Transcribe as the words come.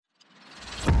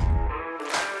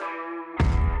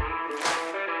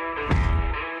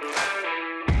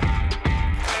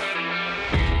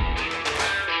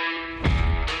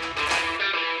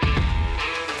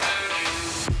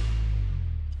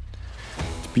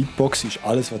Beatbox ist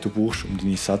alles, was du brauchst, um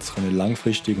deine Sätze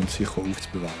langfristig und sicher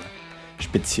aufzubewahren.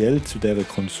 Speziell zu dieser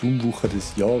Konsumwoche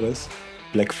des Jahres,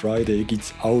 Black Friday, gibt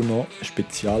es auch noch ein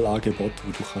Spezialangebot,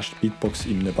 wo du die Beatbox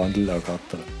in einem Bundle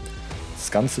ergattern. Das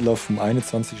Ganze läuft vom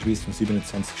 21. bis zum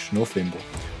 27. November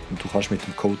und du kannst mit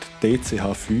dem Code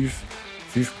DCH5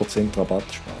 5%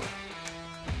 Rabatt sparen.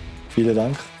 Vielen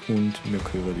Dank und wir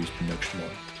hören uns beim nächsten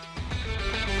Mal.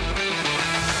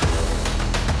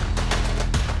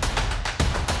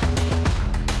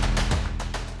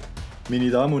 Meine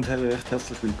Damen und Herren, recht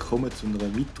herzlich willkommen zu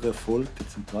einer weiteren Folge des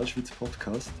Zentralschweiz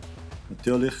Podcast.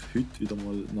 Natürlich heute wieder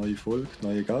mal eine neue Folge,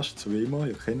 neuer Gast, so wie immer,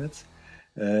 ihr kennt es.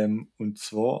 Und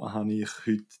zwar habe ich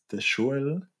heute den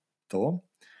Joël da.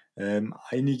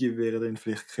 Einige werden ihn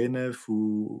vielleicht kennen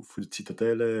von der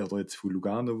Zitadelle oder jetzt von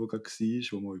Lugano, wo er war,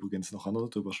 wo wir übrigens nachher noch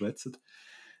darüber schwätzen.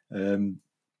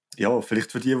 Ja,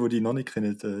 vielleicht für die dich noch nicht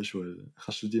kennen, Joël,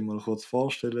 kannst du dir mal kurz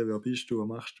vorstellen, wer bist du, was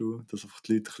machst du, dass einfach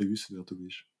die Leute ein bisschen wissen, wer du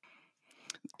bist.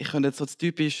 Ich könnte jetzt so das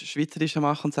typisch Schweizerische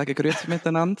machen und sagen «Grüezi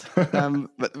miteinander»,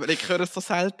 weil ich höre es so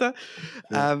selten.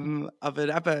 Ja.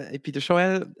 Aber eben, ich bin der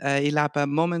Joël, ich lebe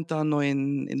momentan noch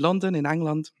in London, in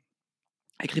England.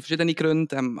 Ich habe verschiedene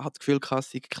Gründe, habe das Gefühl,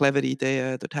 es sei eine clevere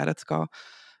Idee, dorthin zu gehen.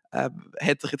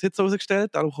 Hat sich jetzt nicht so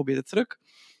herausgestellt, darum komme ich wieder zurück.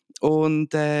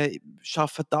 Und ich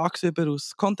arbeite tagsüber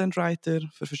als Content Writer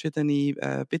für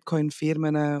verschiedene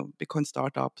Bitcoin-Firmen,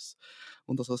 Bitcoin-Startups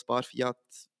und also ein paar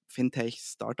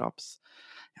Fiat-Fintech-Startups.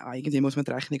 Ja, irgendwie muss man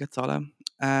die Rechnungen zahlen.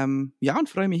 Ja, und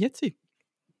freue mich, hier zu sein.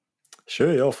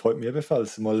 Schön, ja, freut mich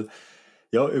ebenfalls. Mal,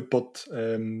 ja, jemand,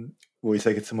 wo ich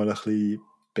sage jetzt mal ein bisschen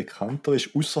bekannter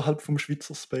ist, außerhalb vom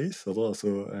Schweizer Space, oder?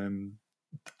 Also,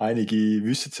 einige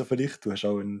wissen es ja vielleicht, du hast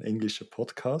auch einen englischen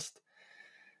Podcast.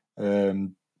 Ja,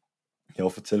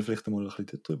 erzähl vielleicht mal ein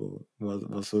bisschen darüber,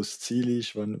 was so das Ziel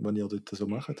ist, wenn ihr dort so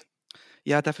macht.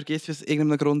 Ja, der vergisst aus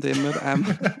irgendeinem Grund immer.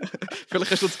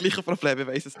 Vielleicht hast du das gleiche Problem, ich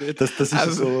weiß es nicht. Das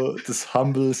ist so das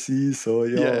Humble sein, so,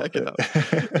 ja. Ja, genau.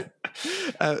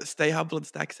 Stay humble und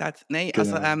stay sad. Nein,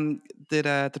 Genau. also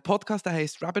der Podcast, der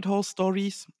heisst Rabbit Hole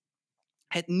Stories.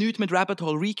 Hat nichts mit Rabbit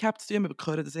Hole Recap zu tun, wir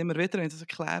hören das immer wieder, wenn ich das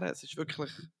erkläre. Es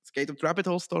geht um die Rabbit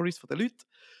Hole Stories der Leute.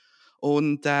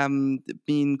 Und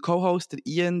mein Co-Host, der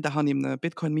Ian, den habe ich in einem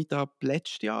Bitcoin-Meetup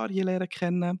letztes Jahr hier lernen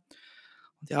kennen.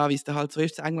 Und ja, wie es dann halt so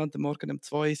ist, in England am Morgen um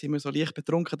 2 sind wir so leicht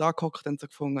betrunken da gehockt und so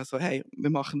gefunden, so, hey, wir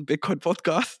machen einen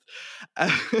Bitcoin-Podcast.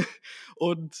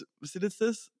 Und was sind jetzt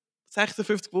das?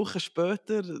 56 Wochen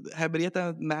später haben wir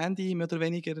jeden Montag mehr oder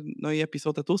weniger eine neue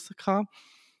Episode draussen gehabt.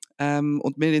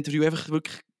 Und wir interviewen einfach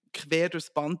wirklich quer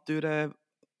durchs Band durch,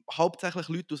 hauptsächlich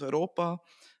Leute aus Europa,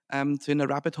 zu ihren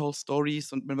Rabbit Hole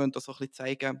Stories, und wir wollen da so ein bisschen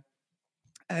zeigen,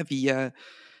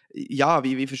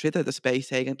 wie verschieden der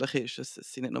Space eigentlich ist. Es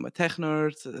sind nicht nur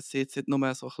Tech-Nerds, es sind nicht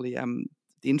nur so ein bisschen,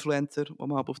 die Influencer, die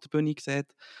man auf der Bühne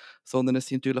sieht, sondern es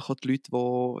sind natürlich auch die Leute,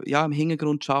 die im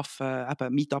Hintergrund arbeiten,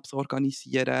 eben Meetups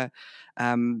organisieren.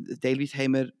 Teilweise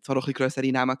haben wir zwar auch ein bisschen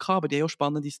grössere Namen gehabt, aber die haben auch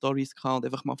spannende Stories gehabt und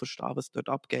einfach mal verstehen, was dort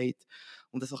abgeht.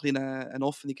 Und so ein bisschen einen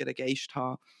offeneren Geist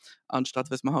haben, anstatt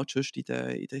was man halt sonst in den so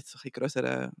ein bisschen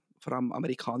grösseren, vor allem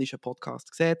amerikanischen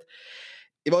Podcasts sieht.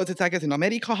 Ich wollte jetzt sagen, dass ich in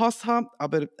Amerika Hass habe,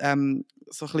 aber so ein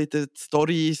bisschen die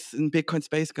Storys in Bitcoin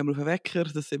Space gehen wir auf den Wecker,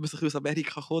 dass immer so aus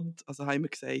Amerika kommt. Also haben wir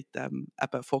gesagt, eben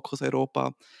Fokus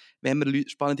Europa. Wenn wir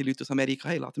spannende Leute aus Amerika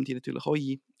haben, laden wir die natürlich auch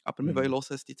ein. Aber wir wollen hören,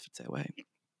 was die zu erzählen haben.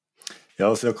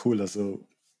 Ja, sehr cool. Also,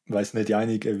 ich weiss nicht, die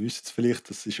einigen wissen es vielleicht,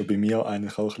 das ist ja bei mir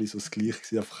eigentlich auch ein bisschen so das Gleiche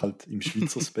gewesen, einfach halt im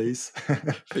Schweizer Space.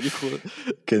 Finde ich cool.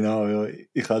 Genau, ja.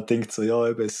 Ich halt denke so, ja,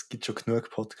 eben, es gibt schon genug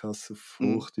Podcasts auf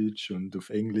Hochdeutsch und auf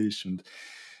Englisch und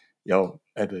ja,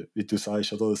 eben, wie du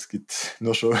sagst, oder, es gibt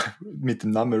nur schon mit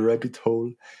dem Namen Rabbit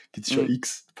Hole gibt es schon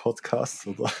x Podcasts,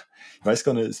 oder? Ich weiß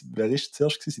gar nicht, wer ist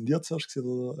zuerst gewesen? Sind die zuerst gewesen,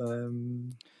 oder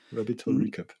Rabbit Hole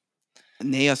Recap?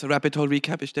 Nein, also Rabbit Hole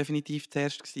Recap war definitiv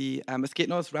zuerst. Es gibt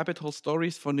noch das Rabbit Hole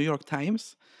Stories von New York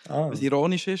Times, was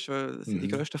ironisch ist, weil das sind die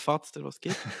grössten Fatzer, die es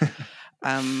gibt.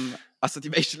 Also die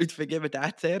meisten Leute vergeben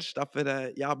den zuerst,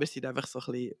 aber ja, wir sind einfach so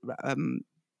ein bisschen...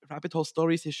 Rabbit Hole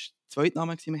Stories war der zweite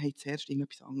Name, wir haben zuerst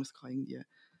irgendetwas anderes gehabt, irgendwie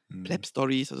Pleb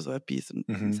Stories oder so etwas, und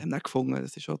das haben wir nicht gefunden.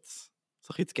 Das ist schon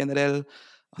so jetzt generell,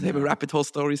 also haben wir Rabbit Hole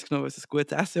Stories genommen, weil es ein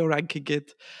gutes SEO-Ranking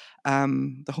gibt. Da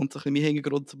kommt so ein bisschen mein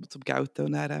Hintergrund zum Gelten,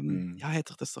 und dann hat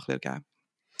sich das so ein bisschen ergeben.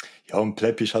 Ja, und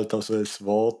Pleb ist halt auch so ein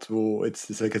Wort, wo jetzt,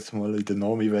 ich sage jetzt mal, in der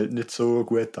Nami-Welt nicht so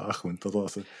gut ankommt, oder?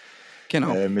 Also,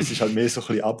 genau. Es ist halt mehr so ein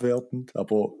bisschen abwertend,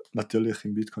 aber natürlich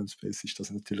im Bitcoin-Space ist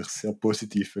das natürlich sehr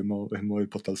positiv, wenn man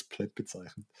jemanden als Pleb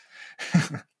bezeichnet.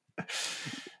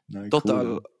 Nein, Total.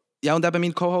 Cool, ja, und eben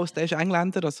mein Co-Host, der ist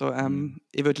Engländer, also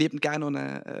ich würde liebend gerne noch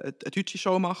eine deutsche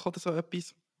Show machen oder so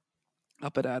etwas.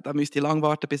 Aber da müsste ich lang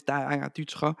warten, bis der eigentlich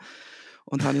Deutsch kann.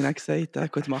 Und habe ich dann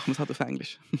gesagt, gut, machen wir es halt auf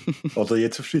Englisch. Oder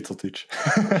jetzt auf Schweizerdeutsch.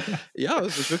 Ja,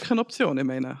 es ist wirklich eine Option. Ich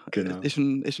meine, es Genau. ist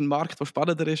ein Markt, der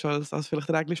spannender ist als vielleicht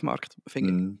der englische Markt, finde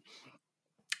ich. Mhm.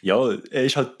 Ja, er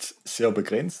ist halt sehr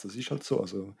begrenzt, das ist halt so.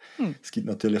 Also, Hm. es gibt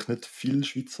natürlich nicht viele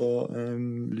Schweizer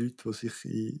Leute, die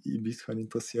sich in Bitcoin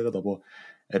interessieren, aber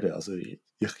eben, also ich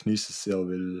genieße es sehr,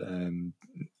 weil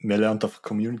man lernt einfach die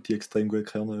Community extrem gut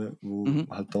kennen, wo Mhm.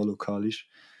 halt da lokal ist.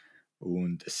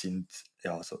 Und es sind,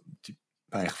 ja, also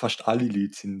eigentlich fast alle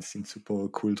Leute sind super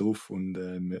cool drauf und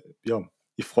ja,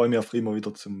 ich freue mich einfach immer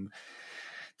wieder zum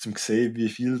sehen, wie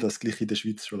viel das gleich in der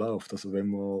Schweiz schon läuft. Also wenn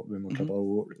man Mhm. glaube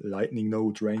auch Lightning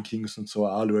Node Rankings und so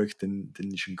anschaut, dann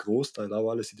ist ein Großteil auch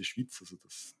alles in der Schweiz. Also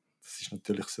das ist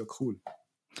natürlich sehr cool.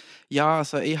 Ja,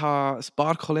 also ich habe ein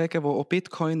paar Kollegen, die auch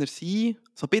Bitcoiner sind.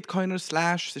 So Bitcoiner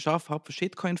slash, sie arbeiten halt für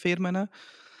Shitcoin-Firmen.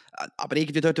 Aber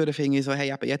irgendwie dort finde ich so,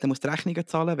 hey, eben, jeder muss die Rechnungen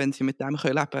zahlen. Wenn sie mit dem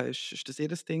leben können, ist das ihr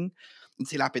Ding. Und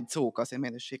sie leben in Zug. Also ich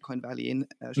meine, Shitcoin Valley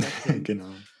schlechthin.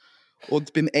 Genau.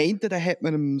 Und beim einen, da hat mir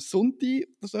am Sonntag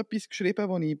das etwas geschrieben,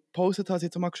 wo ich gepostet habe, als ich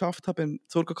jetzt mal geschafft habe, beim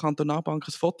Zürcher Kantonalbank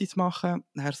ein Foto zu machen.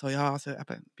 Und er so, ja, also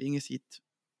eben, ich bin seit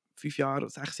 5 Jahren,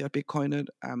 6 Jahren Bitcoiner,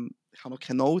 ich habe noch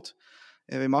keine Node.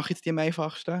 Wie mache ich jetzt die am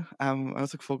einfachsten?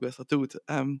 Also gefunden, so, Dude,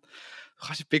 du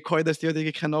kannst Bitcoiner, dass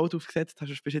du keine Node aufgesetzt hast,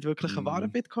 bist du nicht wirklich ein wahrer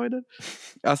Mm. Bitcoiner.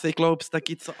 Also ich glaube, da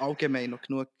gibt es so allgemein noch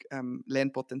genug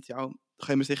Lernpotenzial. Da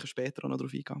können wir sicher später auch noch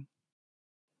drauf eingehen.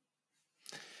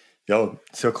 Ja,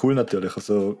 sehr cool natürlich.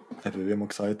 Also, eben, wie wir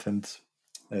gesagt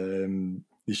haben,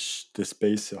 ist der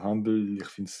Space sehr humble. Ich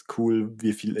finde es cool,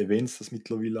 wie viele Events es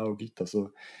mittlerweile auch gibt.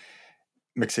 Also,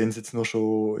 wir sehen es jetzt nur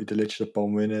schon in den letzten paar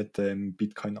Monaten,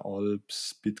 Bitcoin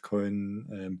Alps,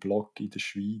 Bitcoin Block in der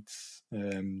Schweiz,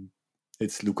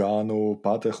 jetzt Lugano,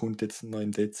 Baden kommt jetzt noch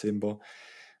im Dezember.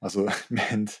 Also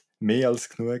wir haben mehr als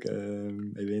genug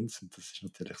Events und das ist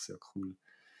natürlich sehr cool.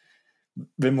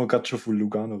 Wenn wir gerade schon von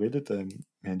Lugano reden,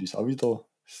 wir haben uns auch wieder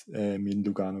in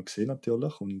Lugano gesehen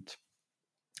natürlich und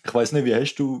ich weiß nicht, wie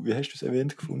hast du das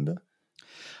Event gefunden?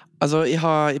 Also ich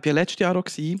war letztes Jahr auch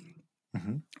gewesen,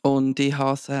 Mhm. und ich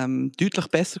habe es deutlich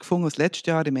besser gefunden als letztes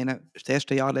Jahr. Ich meine, das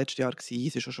erste Jahr letztes Jahr war,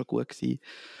 es war schon gut gewesen.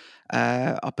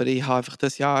 Aber ich habe einfach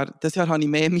das Jahr habe ich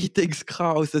mehr Meetings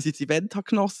gehabt, als dass ich das Event habe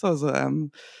genossen. Also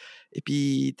ich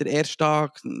bin den ersten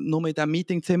Tag nur in diesem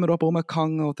Meetingzimmer oben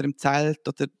rumgehangen oder im Zelt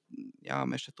oder ja,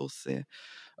 am besten draussen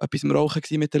etwas am Rauchen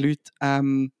gewesen mit den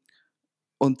Leuten.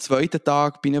 Und am zweiten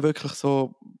Tag bin ich wirklich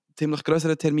so ziemlich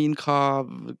grösseren Termin gehabt.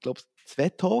 Ich glaube, 2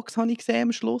 Talks habe ich gesehen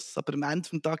am Schluss, aber am Ende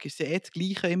des Tages ist es ja das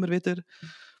Gleiche immer wieder.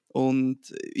 Und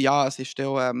ja, es ist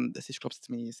auch, es ist, glaube ich,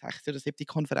 meine 6. oder 7.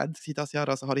 Konferenz dieses Jahr.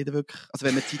 Also habe ich da wirklich, also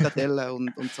wenn man Zitadelle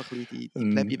und so ein bisschen die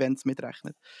Mhm. Pleb-Events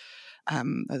mitrechnet, habe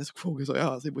ich das Gefühl, so,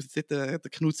 ja, also ich muss jetzt nicht den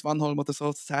Knut Swanholm oder so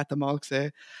das 10. Mal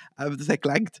sehen. Aber das hat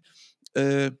gelangt.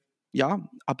 Äh, ja,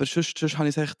 aber sonst habe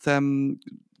ich es echt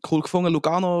cool gefunden.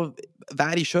 Lugano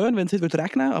wäre schön, wenn es nicht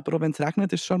regnen würde, aber auch wenn es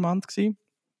regnet, ist es charmant gewesen.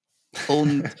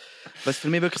 Und was für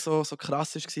mich wirklich so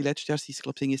krass war, letztes Jahr waren es,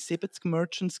 glaube ich, 70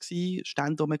 Merchants gewesen,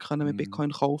 Stände, wo man mit Mhm.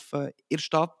 Bitcoin kaufen in der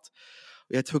Stadt. Und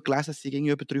ich habe jetzt heute gelesen, es sind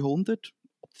irgendwie über 300.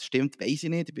 Ob das stimmt, weiß ich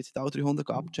nicht. Ich bin jetzt auch 300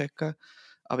 abchecken.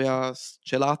 Aber ja, das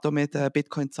Gelato mit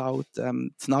Bitcoin gezahlt,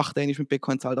 das Nachteil ist mit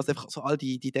Bitcoin gezahlt. Also einfach so all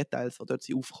die Details, die dort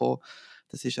sind aufgekommen,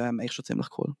 das ist eigentlich schon ziemlich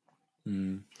cool.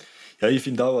 Mhm. Ja, ich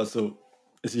finde auch, also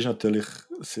es ist natürlich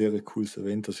ein sehr cooles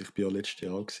Event. Also ich bin ja letztes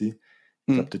Jahr auch gewesen.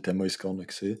 Ich glaube, Mhm. dort haben wir uns gar nicht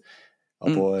gesehen. Mhm.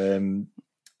 Aber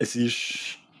es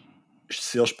ist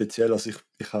sehr speziell. Also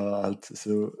ich habe halt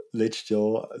so letztes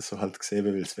Jahr so halt gesehen,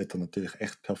 weil das Wetter natürlich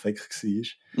echt perfekt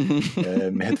war.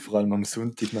 Mhm. Man hat vor allem am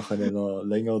Sonntag nachher noch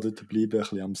länger dort bleiben, ein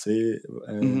bisschen am See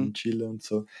Mhm. chillen und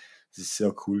so. Das ist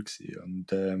sehr cool gewesen.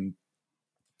 Und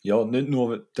ja, nicht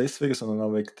nur deswegen, sondern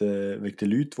auch wegen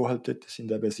den Leuten, die halt dort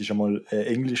sind. Eben, es ist einmal eine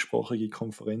englischsprachige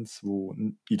Konferenz,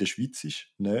 die in der Schweiz ist,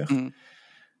 näher, Mhm.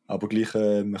 aber gleich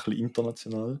ein bisschen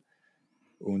international.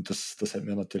 Und das hat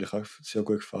mir natürlich auch sehr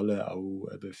gut gefallen. Auch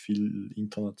eben viele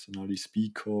internationale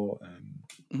Speaker.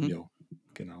 Mhm. Ja,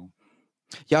 genau.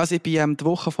 Ja, also ich war die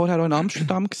Woche vorher auch in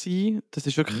Amsterdam gewesen. Das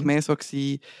war wirklich Mhm. mehr so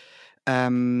gewesen,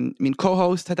 mein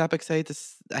Co-Host hat eben gesagt,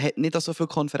 dass er hat nicht an so viele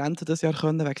Konferenzen dieses Jahr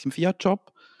können wegen seinem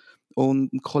Fiat-Job.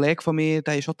 Und ein Kollege von mir,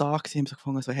 der war schon da gewesen, haben so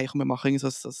gefunden, so, hey, komm, wir machen irgendwie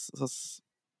so ein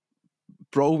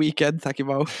Bro-Weekend, sage ich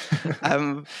mal.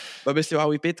 Weil wir sind ja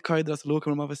alle Bitcoiner, also schauen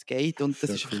wir mal, was geht. Und das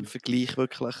Sehr ist einfach im cool. Vergleich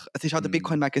wirklich. Es ist halt eine Mhm.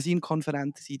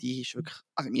 Bitcoin-Magazin-Konferenz, die ist wirklich,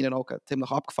 also in meinen Augen, ziemlich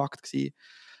abgefuckt gewesen.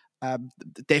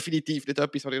 Definitiv nicht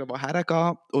etwas, wo ich nochmal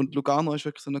hergehe. Und Lugano war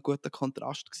wirklich so ein guter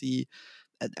Kontrast gewesen.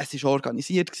 es war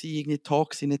organisiert, irgendwie die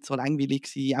Talks waren nicht so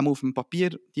langweilig, auch auf dem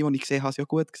Papier, die ich gesehen habe, waren ja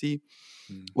gut gewesen.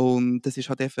 Und das ist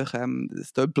halt einfach,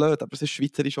 das klingt blöd, aber es ist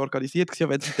schweizerisch organisiert gewesen, auch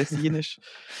wenn es im Tessin ist.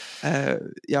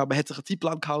 Ja, man hat sich einen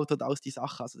Zeitplan gehalten und alles die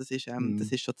Sachen, also das ist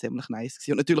schon ziemlich nice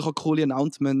gewesen. Und natürlich auch coole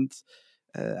Announcements,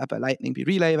 eben Lightning bei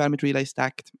Relay, wer mit Relay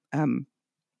stackt. Die haben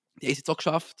es jetzt auch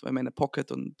geschafft, weil meine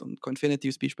Pocket und Coinfinity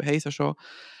als Beispiel haben sie ja schon.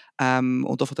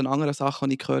 Und auch von den anderen Sachen,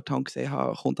 die ich gehört habe und gesehen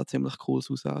habe, kommt da ziemlich cooles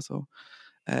raus. Also,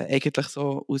 eigentlich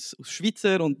so aus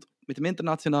Schweizer und mit dem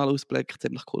internationalen Ausblick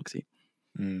ziemlich cool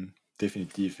gewesen.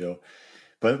 Definitiv, ja.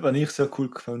 Was ich sehr cool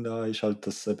gefunden habe, ist halt,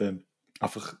 dass eben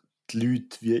einfach die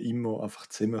Leute wie immer einfach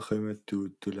zusammenkommen.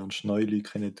 Du lernst neue Leute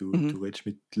kennen, du redest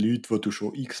mit Leuten, die du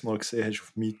schon x-mal gesehen hast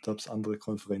auf Meetups, andere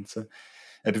Konferenzen.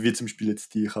 Eben wie zum Beispiel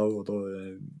jetzt dich auch, oder?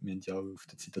 Wir haben ja auch auf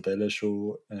der Zitadelle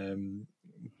schon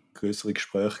größere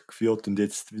Gespräche geführt und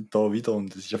jetzt da wieder.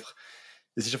 Und es ist einfach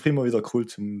immer wieder cool,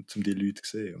 zum die Leute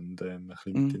zu sehen und ein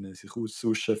bisschen mit denen sich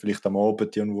austauschen. Vielleicht am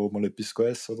Abend irgendwo mal etwas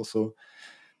essen oder so.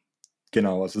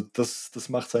 Genau, also das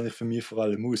macht es eigentlich für mich vor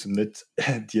allem aus und nicht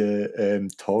die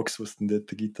Talks, die es dann dort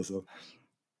gibt. Also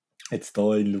jetzt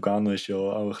da in Lugano ist ja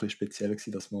auch ein bisschen speziell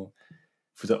gewesen, dass man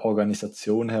von der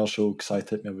Organisation her schon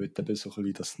gesagt hat, man will eben so ein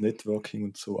bisschen das Networking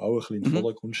und so auch ein bisschen in den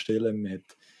Vordergrund stellen. Man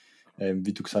hat,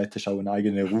 wie du gesagt hast, auch eine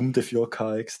eigene Raum dafür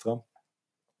gehabt extra.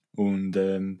 Und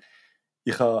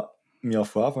ich habe mir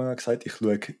von Anfang an gesagt, ich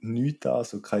schaue nichts an,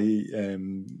 also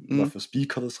was für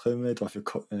Speaker das kommen, was für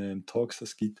Talks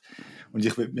es gibt. Und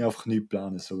ich will mir einfach nichts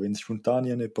planen. So, wenn es spontan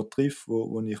jemanden trifft,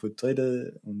 wo ich reden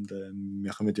will, und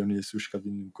wir kommen ja nicht sonst gerade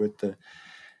in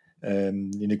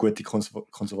eine gute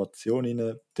Konservation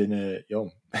rein, dann, ja,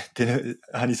 dann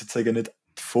habe ich sozusagen nicht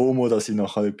die FOMO, dass ich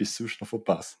nachher etwas sonst noch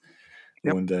verpasse.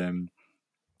 Ja. Und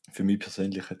für mich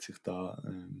persönlich hat sich da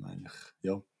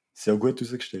eigentlich sehr gut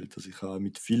herausgestellt. Also ich habe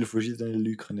mit vielen verschiedenen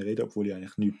Leuten reden, obwohl ich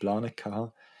eigentlich nichts geplant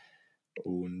hatte.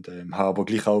 Und habe aber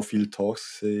gleich auch viele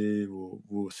Talks gesehen,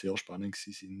 wo sehr spannend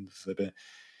waren. Das ist eben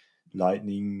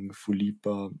Lightning, von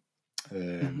Lipa,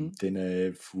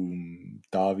 dann von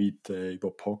David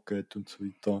über Pocket und so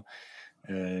weiter.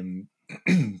 Dann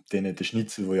der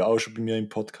Schnitzel, der ja auch schon bei mir im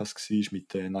Podcast war,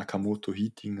 mit Nakamoto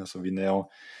Heating, also wie er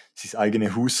sein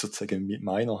eigenes Haus sozusagen mit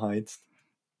meiner heizt.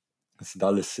 Das sind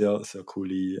alles sehr, sehr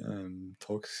coole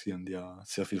Talks und ja,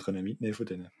 sehr viel können mitnehmen von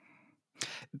denen.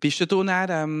 Bist du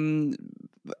dann,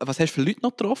 was hast du für Leute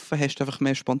noch getroffen? Hast du einfach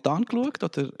mehr spontan geschaut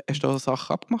oder hast du da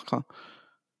Sachen abgemacht?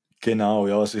 Genau,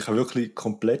 ja, also ich habe wirklich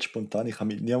komplett spontan, ich habe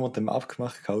mit niemandem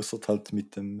abgemacht, außer halt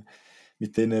mit denen,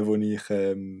 die ich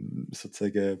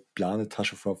sozusagen geplant habe,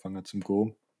 schon von Anfang an zum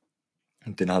Gehen.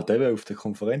 Und dann halt eben auf der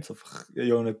Konferenz einfach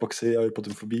jemanden gesehen,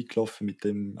 jemanden vorbeigelaufen, mit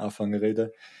dem anfangen zu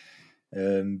reden.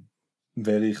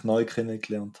 Wer ich neu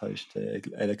kennengelernt habe, ist der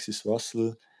Alexis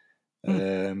Russell,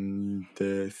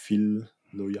 der Phil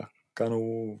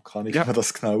Loiacano, keine Ahnung, wie man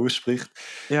das genau ausspricht.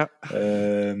 Ja.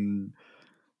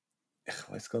 Ich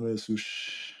weiß gar nicht,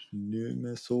 sonst nicht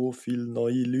mehr so viele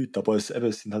neue Leute, aber es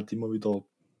sind halt immer wieder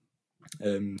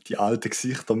die alten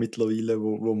Gesichter mittlerweile,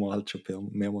 wo man halt schon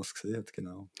mehrmals gesehen hat,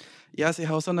 genau. Ja, also ich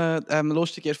hatte auch so eine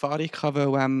lustige Erfahrung gehabt,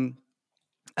 weil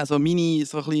also mein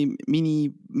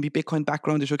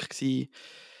Bitcoin-Background war wirklich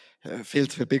viel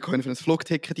zu viel Bitcoin für ein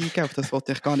Flugticket eingeben, auf das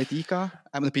wollte ich gar nicht eingehen.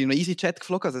 Dann bin ich noch EasyJet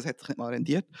geflogen, also das hat sich nicht mal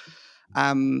rendiert.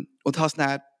 Und habe es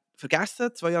dann vergessen.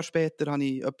 2 Jahre später habe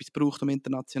ich etwas gebraucht, um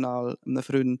international einem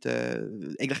Freund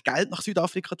eigentlich Geld nach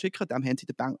Südafrika zu schicken. Dem haben sie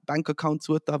den Bankaccount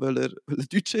zugetan, weil er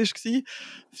Deutscher war.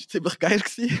 Das war ziemlich geil.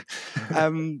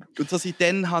 Und so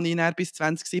seitdem habe ich dann bis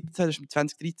 2017, das war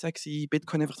 2013,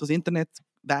 Bitcoin einfach so als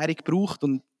Internetwährung gebraucht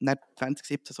und dann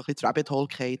 2017 so ein bisschen das Rabbit Hole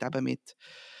gefallen, eben mit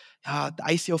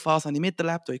die ICO-Phase habe ich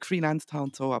miterlebt, wo ich gefreelanced habe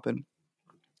und so, aber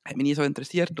hat mich nie so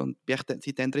interessiert und bin ich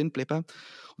seitdem drin geblieben.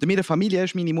 Und in meiner Familie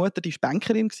ist meine Mutter, die war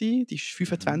Bankerin, die war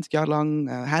 25 Jahre lang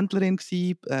Händlerin,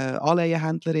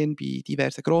 Anleihenhändlerin bei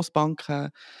diversen Grossbanken,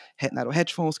 hat dann auch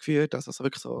Hedgefonds geführt, also so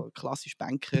wirklich so klassisch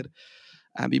Banker,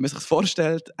 wie man sich das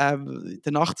vorstellt. In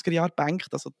den 80er Jahren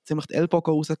bankt, also ziemlich die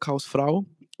Ellbogen raus als Frau.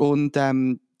 Und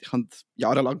ich habe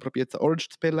jahrelang probiert, Orange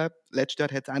zu spielen. Letztes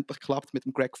Jahr hat es endlich geklappt mit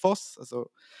dem Greg Foss.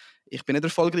 Also, ich bin nicht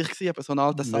erfolgreich gewesen, aber so ein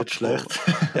alter Sack. Nicht schlecht.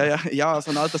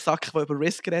 So ein alter Sack, der über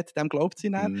Risk redet, dem glaubt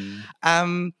sie nicht.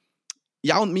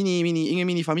 Ja, und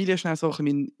meine Familie ist dann so,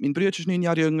 mein Bruder ist 9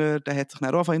 Jahre jünger, der hat sich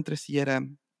dann auch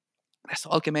interessieren. Er ist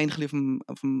so allgemein ein bisschen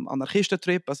auf dem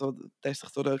Anarchistentrip, also der ist sich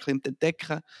so ein bisschen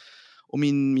entdecken. Und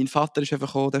mein Vater ist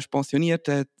einfach auch, der ist pensioniert,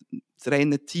 der hat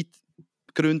reine Zeit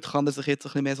Gründen kann er sich jetzt ein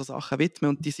bisschen mehr so Sachen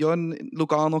widmen. Und die waren ja in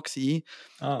Lugano gewesen.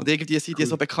 Und irgendwie sind die cool.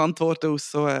 so bekannt worden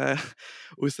aus so,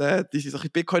 die sind so ein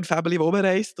Bitcoin-Family, die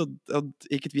rumreist. Und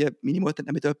irgendwie, meine Mutter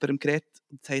hat mit jemandem geredet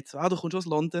und sagt so, du kommst aus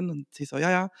London. Und sie so,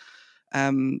 ja.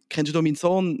 Kennst du meinen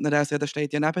Sohn? Und er so, ja, der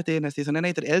steht ja neben dir. Und sie so,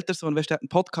 nein, der ältere Sohn, weißt du, der hat einen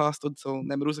Podcast und so. Und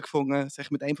dann haben wir herausgefunden, dass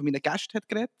ich mit einem von meinen Gästen hat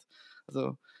geredet.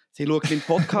 Also, sie schaut meinen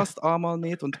Podcast einmal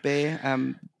nicht und B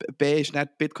ist nicht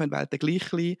die Bitcoin-Welt gleich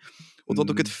klein. Und wo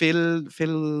du gerade Phil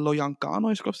Loyancano,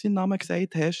 ist, glaube ich, seinen Namen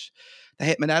gesagt hast, da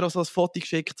hat man auch so ein Foto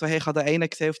geschickt, so, hey, ich habe den einen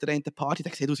gesehen auf der einen Party,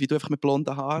 der sieht aus wie du, einfach mit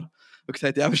blonden Haaren. Und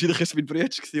gesagt, ja, wahrscheinlich war es mein Bruder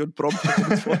gewesen und prompt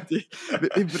schickt das Foto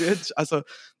mit meinem Bruder. Also,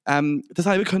 das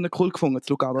habe ich wirklich cool gefunden,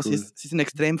 zu Lugano. Cool. Sie sind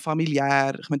extrem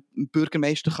familiär. Ich meine, den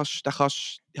Bürgermeister ich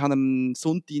habe am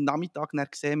Sonntagnachmittag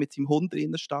gesehen mit seinem Hund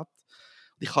in der Stadt.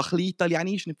 Und ich kann ein bisschen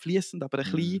Italienisch, nicht fließend, aber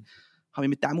ein bisschen, habe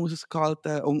mich mit dem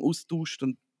ausgehalten und austauscht.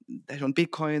 Und der ist auch ein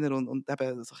Bitcoiner und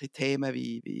eben solche Themen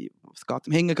wie was geht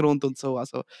im Hintergrund und so.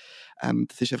 Also, das war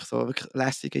einfach so ein wirklich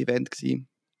lässiges Event gewesen.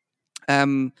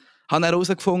 Habe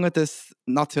herausgefunden, dass es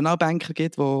Nationalbanker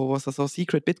gibt, die so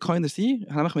Secret Bitcoiner sind. Ich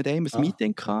habe nämlich mit einem ein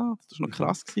Meeting gehabt. Das war noch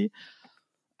krass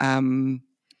gewesen.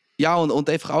 Ja, und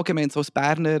einfach allgemein so als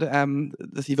Berner,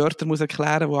 dass ich Wörter muss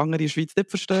erklären muss, die andere in der Schweiz nicht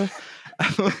verstehen.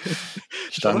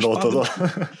 Standort,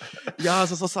 oder? Ja,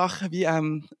 also so Sachen wie,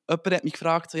 jemand hat mich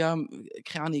gefragt, so, ja,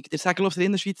 keine Ahnung, ihr sagt, glaube ich,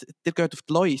 in der Schweiz, ihr geht auf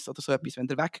die Lois oder so etwas, wenn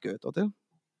ihr weggeht, oder?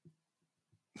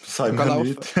 Sagen wir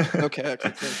nicht. Okay.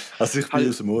 Also ich bin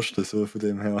aus dem Osten, so von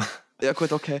dem her. Ja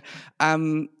gut, okay.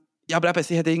 Ja, aber eben,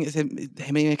 sie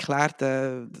haben mir erklärt,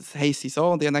 das heisst sie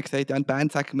so, und ich habe dann gesagt, ja, in Bern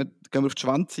sagen wir, gehen wir auf die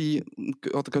Schwanze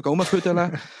oder gehen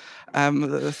rumfüdeln.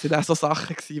 Das waren auch so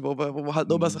Sachen gewesen, wo man halt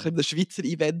nur so ein bisschen ein Schweizer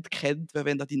Event kennt, weil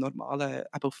wenn da die normalen,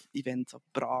 eben auf Events auf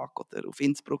Prag oder auf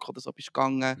Innsbruck oder so bist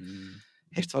gegangen,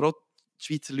 hast zwar auch die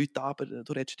Schweizer Leute da, aber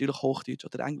du redest natürlich Hochdeutsch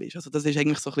oder Englisch. Also das ist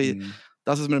eigentlich so ein bisschen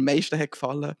das, was mir am meisten hat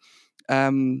gefallen. Ja,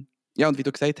 und wie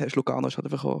du gesagt hast, Lugano ist halt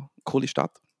einfach auch eine coole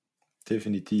Stadt.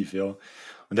 Definitiv, ja.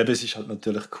 Und eben, es ist halt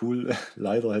natürlich cool.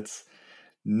 Leider hat es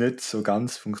nicht so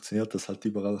ganz funktioniert, dass halt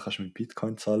überall kannst du mit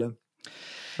Bitcoin zahlen.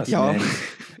 Also Ja.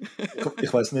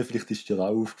 ich weiß nicht, vielleicht ist dir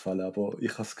auch aufgefallen, aber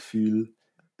ich habe das Gefühl,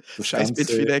 Scheiß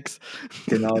Bitfinex.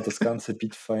 genau, das ganze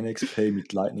Bitfinex Pay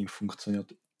mit Lightning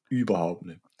funktioniert überhaupt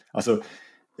nicht. Also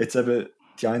jetzt eben,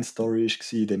 die eine Story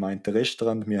war in dem einen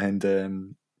Restaurant, wir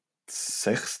haben das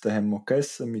 6. haben wir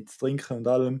gegessen mit Trinken und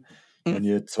allem, wir haben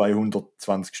je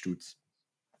 220 Stutz.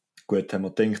 Gut, haben wir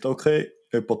gedacht, okay,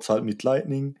 jemand zahlt mit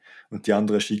Lightning und die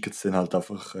anderen schicken es dann halt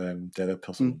einfach dieser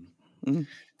Person.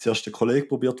 Zuerst der Kollege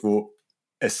probiert, der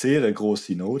eine sehr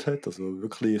grosse Note hat, also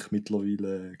wirklich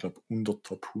mittlerweile, ich glaube, unter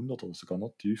Top 100 oder sogar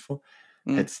noch tiefer,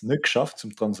 hat es nicht geschafft, die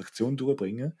Transaktion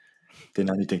durchzubringen. Dann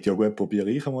habe ich gedacht, ja gut, probiere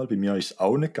ich einmal. Bei mir ist es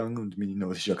auch nicht gegangen und meine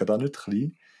Note ist ja gerade auch nicht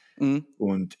klein.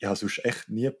 Und ich habe sonst echt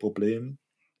nie ein Problem.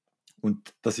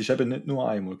 Und das ist eben nicht nur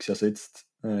einmal. Also jetzt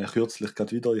kürzlich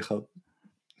gerade wieder, ich habe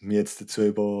mich jetzt dazu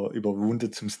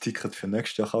überwunden, zum Ticket für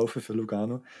nächstes Jahr kaufen für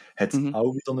Lugano. Hat es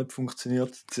auch wieder nicht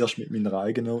funktioniert. Zuerst mit meiner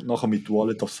eigenen und nachher mit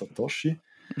Wallet of Satoshi.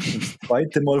 Und das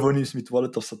zweite Mal, als ich es mit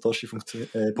Wallet of Satoshi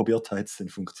probiert habe, hat es dann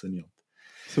funktioniert.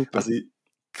 Super. Also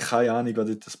keine Ahnung,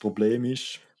 was das Problem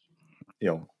ist.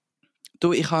 Ja.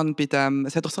 Du, ich habe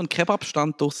es hat doch so einen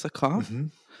Kebabstand draussen gehabt.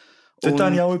 Dort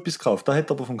habe ich auch etwas gekauft, das hat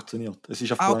aber funktioniert. Es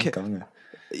ist auf Plan gegangen.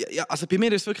 Ja, also bei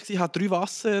mir ist es wirklich, ich habe 3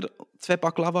 Wasser, 2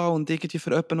 Baklava und irgendwie für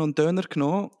jemanden noch einen Döner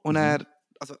genommen. Und habe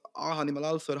ich mal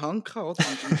alles so in der Hand gehabt, oder?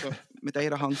 Und so mit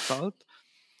einer Hand gezahlt.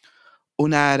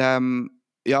 Und dann,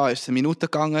 ist es eine Minute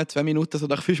gegangen, 2 Minuten, so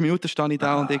nach 5 Minuten stand ich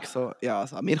da und ich so, ja,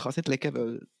 also an mir kann es nicht liegen,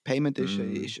 weil Payment es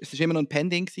ist immer noch ein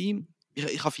Pending gewesen.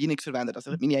 Ich habe Phoenix verwendet,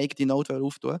 also ich meine eigene Note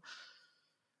auftun.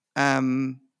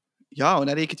 Ja, und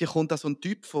dann irgendwie kommt da so ein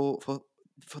Typ von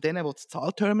denen, die das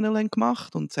Zahlterminal haben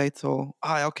gemacht und sagt so,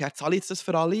 ja, okay, er zahlt jetzt das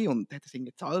für alle und hat das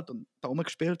irgendwie gezahlt und Daumen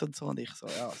gespielt und so. Und ich so,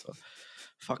 ja, also,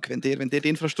 fuck, wenn ihr die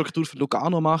Infrastruktur für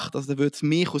Lugano macht, also dann würde es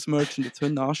mich als Merchant jetzt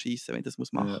anschiessen, wenn ich das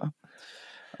machen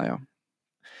muss.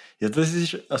 Ja, das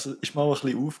ist mir auch ein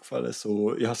bisschen aufgefallen.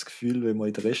 So, ich habe das Gefühl, wenn man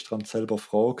in den Restaurant selber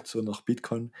fragt, so nach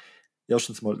Bitcoin,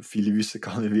 erstens mal, viele wissen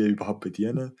gar nicht, wie überhaupt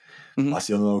bedienen. Was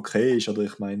ja noch okay ist, oder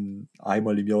ich meine,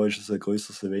 einmal im Jahr ist es ein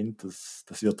grösseres Event, das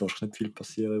wird wahrscheinlich nicht viel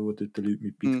passieren, wo dort die Leute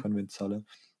mit Bitcoin zahlen.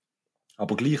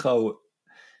 Aber gleich auch,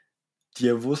 die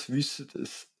es wissen,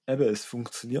 es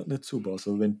funktioniert nicht super.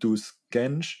 Also wenn du es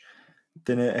scannst,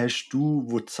 dann hast du,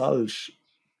 wo du zahlst,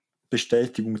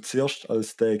 Bestätigung zuerst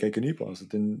als der Gegenüber. Also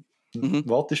dann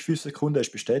wartest 5 Sekunden,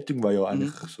 hast Bestätigung, weil ja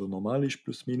eigentlich so normal ist,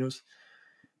 plus minus.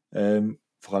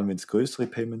 Vor allem, wenn es größere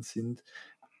Payments sind.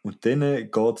 Und dann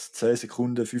geht es 10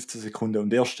 Sekunden, 15 Sekunden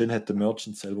und erst dann hat der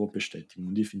Merchant selber Bestätigung.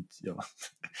 Und ich finde, ja,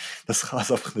 das kann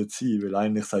es einfach nicht sein, weil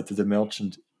eigentlich sagt der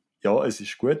Merchant, ja, es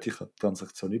ist gut, ich habe die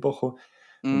Transaktion bekommen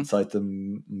und Mhm. sagt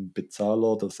dem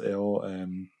Bezahler, dass er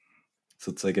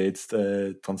sozusagen jetzt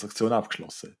die Transaktion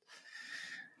abgeschlossen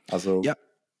hat. Also, Ja,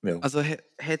 ja, also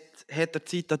hat der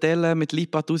Zitadelle mit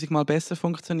Lipa tausendmal besser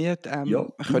funktioniert. ja,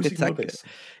 Man könnte jetzt tausendmal sagen, besser.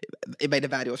 ich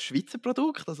meine, wäre ja ein Schweizer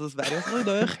Produkt, also es wäre ja so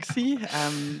nahe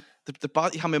gewesen.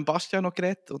 Ich habe mit dem Bastian noch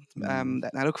geredet und Mhm, der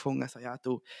hat dann auch gefunden, so, ja,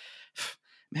 du,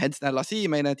 wir haben es dann lassen. Ich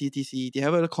meine, die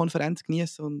haben eine Konferenz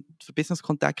genießen und für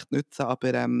Business-Kontakt nutzen,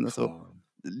 aber also, klar.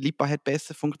 Lipa hat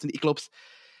besser funktioniert. Ich glaube,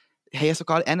 die haben ja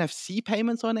sogar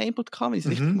NFC-Payments so enabled gehabt, wenn ich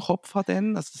es richtig im Mhm, Kopf habe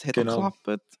dann. Also das hat auch genau.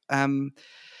 geklappt.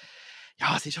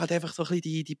 Ja, es ist halt einfach so ein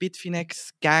bisschen die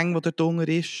Bitfinex-Gang, die dort drunter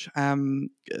ist.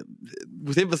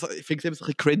 Wo's immer so, ich finde es immer so ein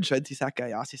bisschen cringe, wenn sie sagen,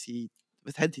 ja, sie sind,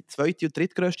 was haben sie, zweite und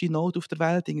drittgrößte Node auf der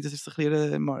Welt. Irgendwie, das ist so ein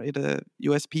bisschen ihre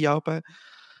USP runter.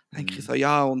 Dann denke ich Mhm. so,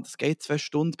 ja, und es geht 2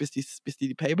 Stunden, bis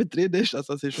die Payment drin ist.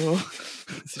 Also es ist schon,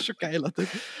 es ist schon geil, oder?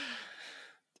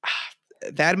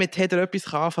 Wer mit Tether etwas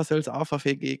kann anfangen, soll es anfangen,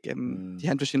 finde ich. Mhm. Die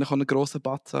haben wahrscheinlich auch einen grossen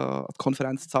Batzen an die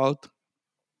Konferenz gezahlt.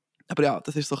 Aber ja,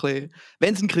 das ist so ein bisschen,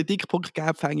 wenn es einen Kritikpunkt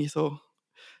gäbe, fände ich so,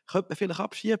 könnte man vielleicht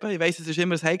abschieben. Ich weiss, es ist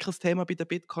immer ein heikles Thema bei den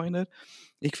Bitcoinern.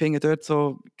 Ich finde dort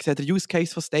so, ich sehe den Use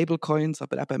Case von Stablecoins,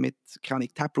 aber eben mit, keine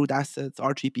Ahnung, Taproot Assets,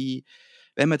 RGB.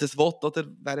 Wenn man das will, oder,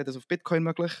 wäre das auf Bitcoin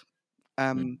möglich.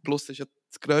 Mhm. Plus ist ja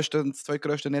das grösste und das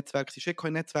zweitgrösste Netzwerk das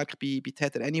Shitcoin-Netzwerk bei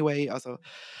Tether anyway. Also,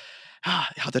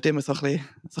 ich habe dort immer so ein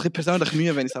bisschen persönlich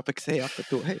Mühe, wenn ich es aber sehe. Aber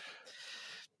du, hey,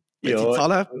 wenn sie Ja,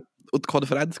 zahlen und die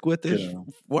Konferenz gut ist, genau.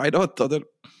 why not, oder?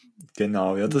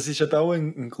 Genau, ja, das ist eben auch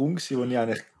ein Grund gewesen, wo ich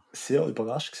eigentlich sehr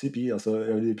überrascht war. Also,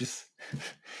 bis,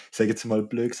 ich sage jetzt mal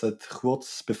blöd gesagt,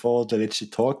 kurz bevor der letzte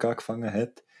Talk angefangen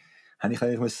hat, habe ich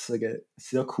eigentlich, muss ich sagen,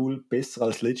 sehr cool, besser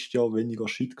als letztes Jahr, weniger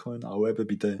Shitcoin, auch eben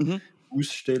bei den Mhm.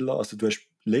 Ausstellern. Also, du hast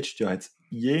letztes Jahr hat's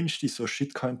jenste so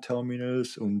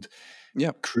Shitcoin-Terminals und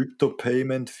Ja,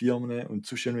 Crypto-Payment-Firmen und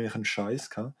sonst irgendwelchen Scheiß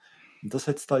gehabt. Und das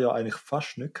hat es da ja eigentlich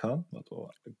fast nicht gehabt,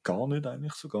 oder gar nicht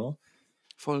eigentlich sogar.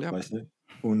 voll, Ich ja. weiß nicht.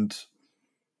 Und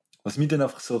was mich dann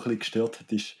einfach so ein bisschen gestört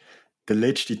hat, ist der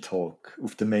letzte Talk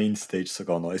auf der Mainstage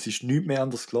sogar noch. Es ist nichts mehr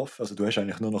anders gelaufen. Also du hast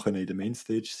eigentlich nur noch in der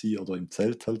Mainstage sein oder im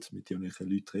Zelt halt mit irgendwelchen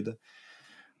Leuten reden.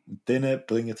 Und dann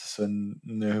bringen sie so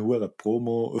eine hohe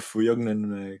Promo von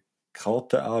irgendeinem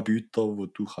Kartenanbieter, wo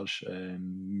du kannst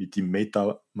mit dem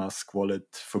MetaMask Wallet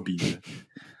verbinden.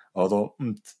 Oder?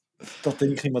 Und da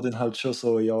denke ich mir dann halt schon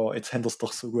so, ja, jetzt haben wir es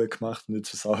doch so gut gemacht und jetzt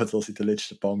versauen sie das in den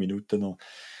letzten paar Minuten noch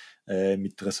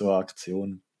mit einer so einer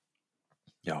Aktion.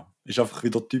 Ja, ist einfach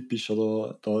wieder typisch,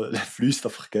 oder? Da fließt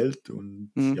einfach Geld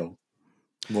und Mhm. ja,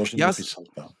 Ja, wahrscheinlich ist es halt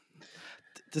da.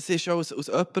 das ist auch aus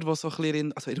jemand, der so ein bisschen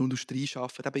in der Industrie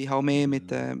arbeitet. Eben, ich habe mehr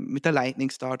Mhm. mit den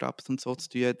Lightning-Startups und so zu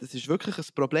tun. Das ist wirklich ein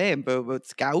Problem, weil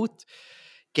das Geld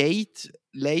geht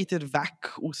leider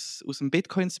weg aus dem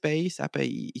Bitcoin-Space, eben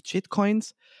in die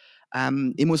Shitcoins.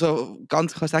 Ich muss auch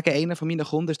ganz klar sagen, einer von meinen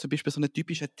Kunden ist zum Beispiel so ein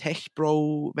typischer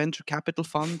Tech-Bro Venture Capital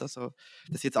Fund. Also,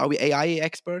 das sind jetzt alle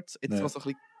AI-Experts. Jetzt, Ja. was so ein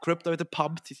bisschen Crypto wieder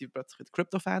pumpt, sie sind plötzlich wieder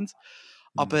Crypto-Fans.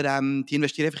 Aber Mhm. die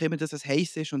investieren einfach immer, dass es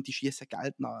heiß ist und die schießen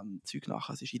Geld nach dem Zeug nach.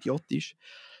 Das ist idiotisch.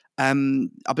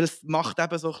 Aber das macht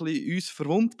eben so ein bisschen uns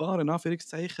verwundbar, in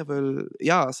Anführungszeichen, weil,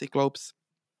 ja, also ich glaube,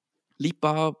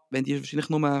 Lipa, wenn die wahrscheinlich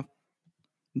nur ein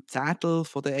Zehntel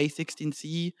von den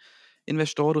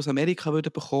A16C-Investoren aus Amerika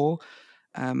würden bekommen,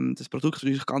 das Produkt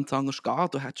würde natürlich ganz anders gehen.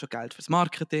 Du hättest schon Geld fürs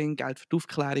Marketing, Geld für die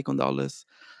Aufklärung und alles.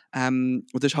 Und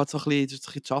das ist halt so ein bisschen, das ist so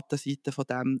ein bisschen die Schattenseite von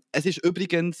dem. Es ist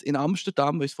übrigens in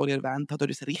Amsterdam, wie ich es vorhin erwähnt habe,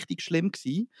 dort ist es richtig schlimm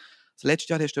gewesen. Das letzte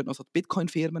Jahr hast du dort noch so die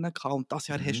Bitcoin-Firmen gehabt und das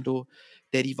Jahr hast Mhm. du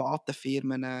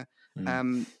Derivatenfirmen,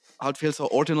 Mhm. halt viel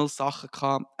so Ordinal-Sachen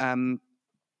gehabt.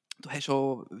 Du hast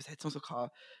schon, was hat es noch so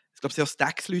gehabt? Ich glaube, es waren auch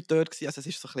Stacks-Leute dort gewesen. Also es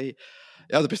ist so ein bisschen,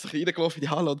 ja, du bist so ein bisschen reingelaufen in die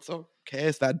Halle und so, okay,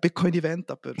 es wäre ein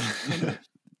Bitcoin-Event, aber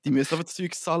die müssen aber das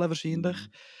Zeug zahlen wahrscheinlich.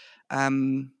 Mhm.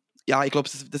 Ähm, ja, ich glaube,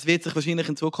 das wird sich wahrscheinlich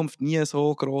in Zukunft nie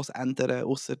so gross ändern,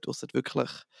 außer wirklich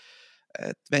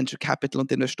die Venture Capital und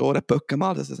die Investoren böcken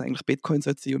mal, dass es eigentlich Bitcoin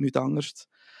sollte sein und nichts anderes.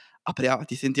 Aber ja,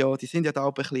 die sind ja da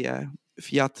auch ein bisschen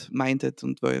Fiat-minded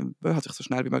und wollen halt sich so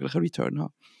schnell wie möglich einen Return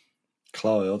haben.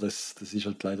 Klar, ja, das ist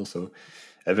halt leider so.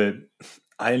 Eben,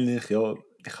 eigentlich, ja,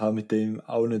 ich habe mit dem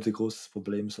auch nicht ein großes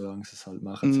Problem, solange sie es halt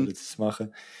machen, Mhm. sollen sie es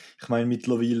machen. Ich meine,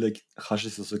 mittlerweile kannst du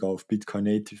es ja sogar auf Bitcoin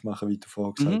Native machen, wie du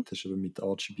vorher Mhm. gesagt hast, aber mit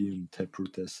RGB und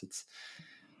Taproot Assets.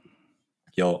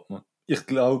 Ja, ich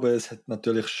glaube, es hat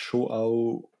natürlich schon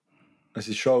auch, es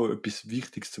ist schon auch etwas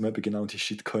Wichtiges, um eben genau die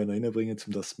Shitcoin reinbringen,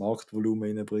 um das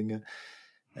Marktvolumen reinbringen,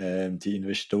 die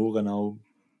Investoren auch.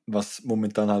 was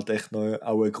momentan halt echt noch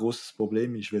auch ein grosses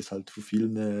Problem ist, weil es halt von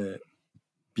vielen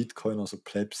Bitcoin, also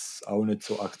Plebs, auch nicht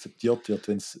so akzeptiert wird,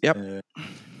 wenn es Ja,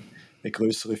 eine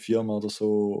größere Firma oder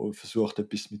so versucht,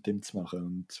 etwas mit dem zu machen.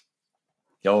 Und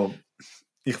ja,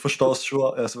 ich verstehe es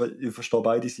schon, also ich verstehe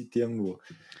beide Seiten irgendwo.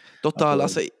 total. Aber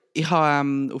Also ich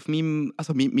habe auf meinem,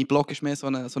 also mein Blog ist mehr so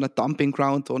eine Dumping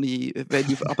Ground, wo ich,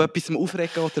 wenn ich ab etwas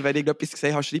aufrege oder wenn ich etwas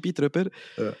gesehen habe, schreibe ich drüber.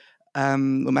 ja,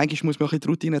 Und manchmal muss man auch ein bisschen die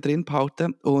Routine drin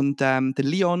behalten. Und der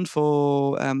Leon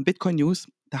von Bitcoin News,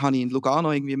 den habe ich in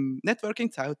Lugano irgendwie im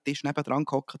Networking-Zelt, der ist nebendran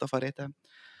gehockt, da reden.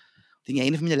 Und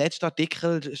einer von meinen letzten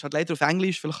Artikel, ist halt leider auf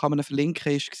Englisch, vielleicht kann man ihn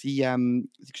verlinken, war, sie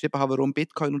geschrieben haben, warum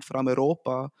Bitcoin und vor allem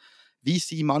Europa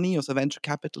VC Money, also Venture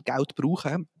Capital, Geld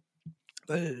brauchen.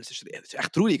 Es ist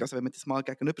echt traurig, also wenn man das mal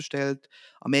gegenüberstellt,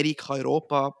 Amerika,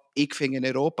 Europa, ich finde, in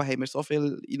Europa haben wir so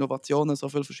viele Innovationen, so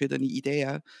viele verschiedene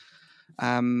Ideen.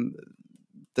 Ähm,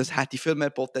 das hätte viel mehr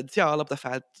Potenzial, aber da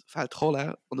fehlt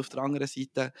Kohle. Und auf der anderen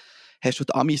Seite hast du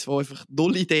die Amis, die einfach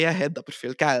null Ideen haben, aber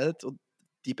viel Geld. Und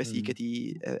die besiegen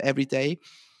die everyday.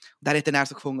 Und er hat dann auch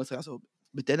so gefunden, also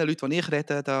mit den Leuten, die ich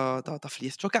rede, da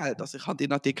fließt schon Geld. Also ich habe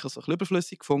den Artikel so ein bisschen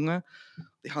überflüssig gefunden.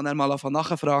 Ich habe dann mal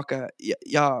nachfragen,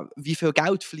 ja, wie viel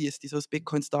Geld fließt in so ein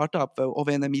Bitcoin-Startup? Weil auch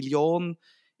wenn 1 Million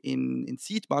in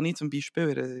Seed Money zum Beispiel,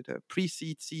 in der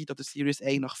Pre-Seed, Seed oder Series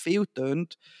A nach viel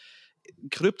tönt, in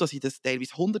Krypto sind das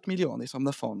teilweise 100 Millionen in so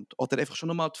einem Fond. Oder einfach schon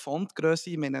nochmal die Fondgröße.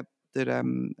 Ich meine, der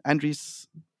Andrews,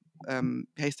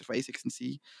 wie heisst der von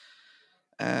A16C?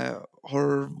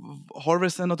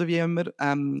 Horvison oder wie immer, der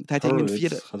hat irgendwie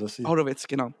Horowitz, kann das sein? Horowitz,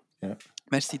 genau. Ja.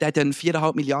 Merci, der hat einen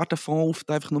 4,5 Milliarden Fonds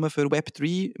einfach nur für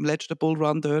Web3 im letzten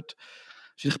Bullrun dort.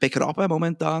 Ist eigentlich begraben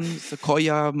momentan.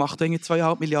 Sequoia macht irgendwie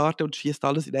 2,5 Milliarden und schießt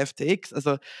alles in FTX.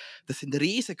 Also, das sind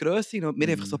riesige Grössen. Und wir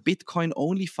einfach so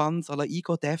Bitcoin-Only-Funds à la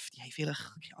IGO-Dev, die haben vielleicht,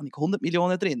 keine Ahnung, 100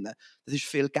 Millionen drin. Das ist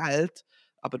viel Geld,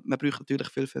 aber man braucht natürlich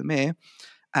viel, viel mehr.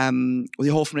 Und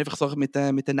ich hoffe einfach so mit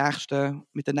den nächsten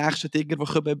Dingen, die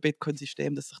kommen im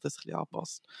Bitcoin-System, dass sich das ein bisschen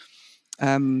anpasst.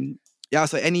 Ja,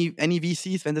 also any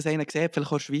VCs, wenn das einer sieht, vielleicht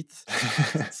auch in der Schweiz,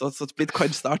 so die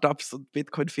Bitcoin-Startups und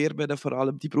Bitcoin-Firmen vor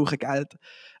allem, die brauchen Geld,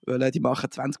 weil die machen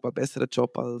 20 Mal besseren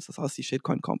Job als die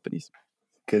Shitcoin-Companies.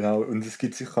 Genau, und es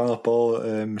gibt sicher auch noch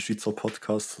ein paar Schweizer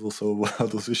Podcasts oder so,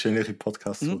 oder sonst ähnliche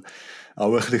Podcasts, die Mhm.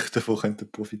 auch ein bisschen davon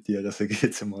könnten profitieren, sage ich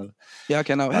jetzt mal. Ja,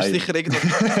 genau. Hast du Nein. sicher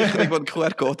irgendwo einen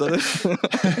QR-Code, oder?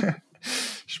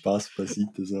 Spaß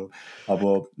beiseite so.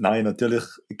 Aber nein, natürlich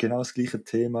genau das gleiche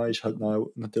Thema ist halt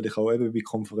natürlich auch eben bei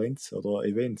Konferenzen oder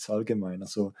Events allgemein.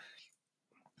 Also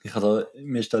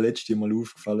mir ist da letzte Mal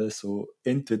aufgefallen, so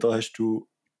entweder hast du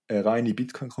eine reine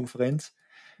Bitcoin-Konferenz,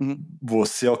 Mhm. wo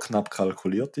sehr knapp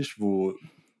kalkuliert ist, wo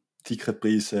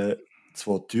Ticketpreise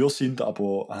zwar teuer sind,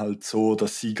 aber halt so,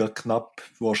 dass sie gar knapp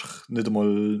wahrscheinlich nicht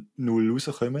einmal null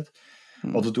rauskommen.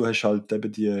 Mhm. Oder du hast halt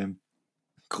eben die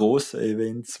grossen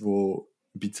Events, wo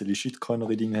ein bisschen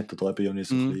Shitcoiner-Ding hat oder eben ja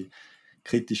so ein Mhm. bisschen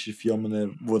kritische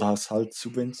Firmen, die das halt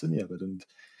subventionieren. Und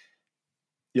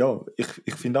ja,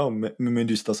 ich finde auch, wir müssen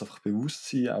uns das einfach bewusst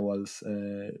sein, auch als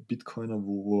Bitcoiner,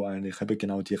 wo eigentlich eben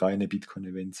genau die reinen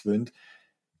Bitcoin-Events wollen,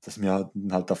 dass wir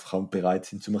halt einfach auch bereit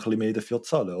sind, um ein bisschen mehr dafür zu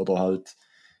zahlen. Oder halt,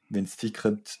 wenn das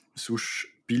Ticket sonst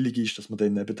billig ist, dass man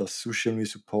dann eben das sonst irgendwie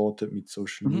supportet mit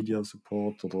Social Mhm. Media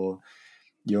Support oder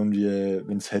irgendwie,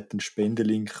 wenn es hat einen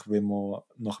Spendelink, wenn man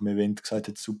nach dem Event gesagt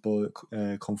hat, super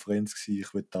Konferenz gewesen,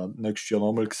 ich will da nächstes Jahr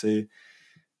nochmal sehen,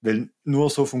 weil nur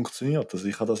so funktioniert. Also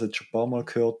ich habe das jetzt schon ein paar Mal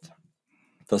gehört,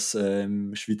 dass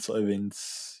Schweizer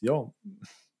Events ja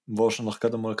wahrscheinlich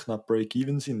gerade mal knapp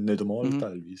Break-Even sind, nicht einmal Mhm.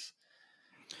 teilweise.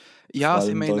 Ja, Vor also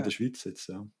ich allem da in der meine, Schweiz jetzt,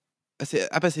 ja. es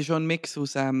ist schon ein Mix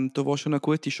aus, du willst schon eine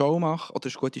gute Show machen oder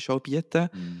eine gute Show bieten.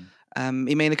 Mhm.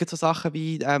 Ich meine, es gibt so Sachen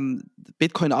wie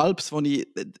Bitcoin Alps, wo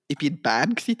ich bin in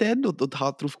Bern war dann und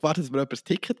habe darauf gewartet, dass mir jemand ein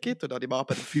Ticket gibt. Und dann habe ich am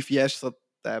Abend um 5 Uhr erst so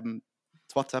das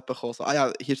WhatsApp bekommen, so,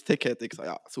 ja, hier ist das Ticket. Ich so,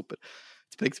 ja, super,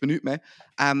 jetzt bringt es mir nichts mehr.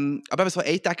 Aber eben so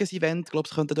ein Tages-Event, glaube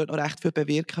ich, könnte dort noch recht viel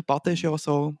bewirken. Baden ist ja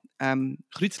so,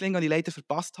 Kreuzlingen, die ich leider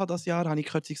verpasst habe das Jahr, habe ich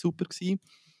gehört, es war super gewesen.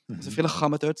 Also Mhm. vielleicht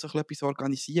kann man dort so etwas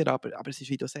organisieren, aber es ist,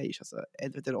 wie du sagst, also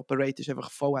entweder der Operator ist einfach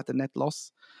voll oder nicht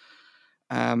los.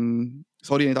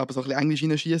 Sorry, ich nicht aber so ein bisschen Englisch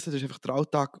reinschießen, das ist einfach der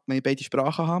Alltag, wenn ich beide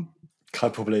Sprachen habe.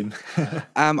 Kein Problem.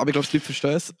 Aber ich glaube, die Leute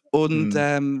verstehen es. Und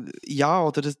Mhm. ja,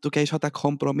 oder du gehst halt einen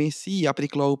Kompromiss ein, aber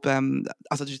ich glaube,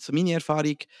 also das ist jetzt so meine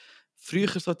Erfahrung, früher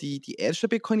so die ersten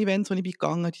Bitcoin-Events, die ich bin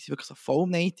gegangen, die waren wirklich so voll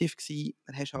native gewesen.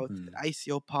 Dann hast du halt Mhm.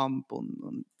 ICO-Pump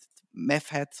und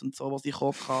Meth-Heads und so, was ich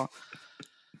auch hatte.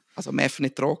 Also Meth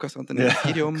nicht Drogen, sondern Ja,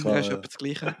 Ethereum, ja, ist etwa klar. das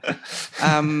Gleiche.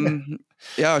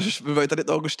 Ja, wir wollen da nicht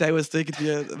unterstellen, dass du irgendwie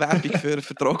Werbung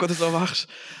für Drogen oder so machst.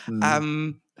 Mhm.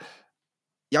 Ähm,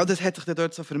 Ja, das hat sich dann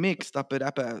dort so vermixt, aber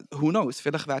eben, who knows,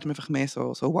 vielleicht werden wir einfach mehr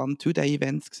so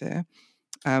One-Two-Day-Events sehen.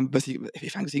 Was ich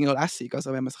fände es irgendwie auch lässig,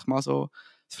 also wenn man sich mal so ein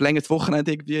verlängertes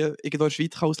Wochenende irgendwie irgendwo in der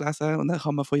Schweiz kann auslesen und dann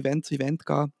kann man von Event zu Event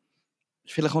gehen.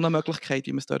 Ist vielleicht auch eine Möglichkeit,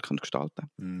 wie man es dort gestalten kann.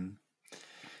 Mhm.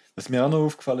 Was mir auch noch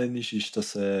aufgefallen ist,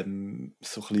 dass so ein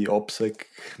bisschen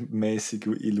OPSEC-mäßig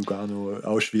in Lugano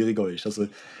auch schwieriger ist. Also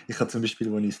ich habe zum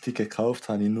Beispiel, als ich das Ticket gekauft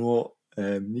habe, ich nur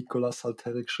Nicolas halt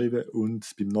hergeschrieben und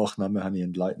beim Nachnamen habe ich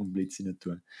einen Lightning Blitz rein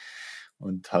tun.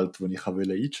 Und halt, als ich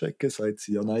wollte einchecken, sagt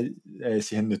sie, ja nein,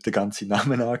 sie haben nicht den ganzen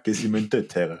Namen angegeben, sie müssen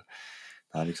dort her.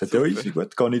 Dann habe ich gesagt, ja Super. easy,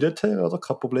 gut, gehe ich dort her, oder?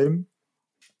 Kein Problem.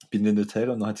 Bin dann dort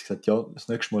her und dann hat sie gesagt, ja, das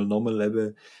nächste Mal nochmal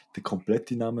eben den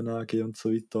kompletten Namen angeben und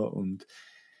so weiter. Und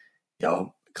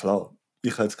ja, klar,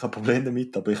 ich habe jetzt kein Problem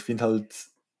damit, aber ich finde halt,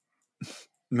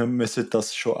 man sollte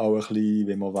das schon auch ein bisschen,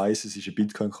 wenn man weiss, es ist eine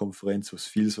Bitcoin-Konferenz, wo es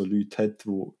viele so Leute hat,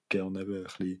 die gerne eben ein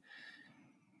bisschen,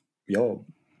 ja,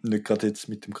 nicht gerade jetzt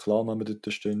mit dem Klarnamen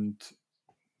dort stehen,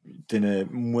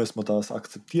 dann muss man das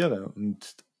akzeptieren.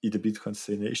 Und in der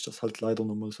Bitcoin-Szene ist das halt leider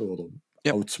noch mal so, oder?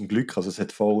 Ja. Auch zum Glück, also es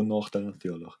hat Vor- und Nachteile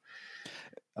natürlich.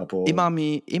 Ich Aber mag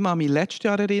mich letztes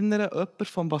Jahr erinnern, jemand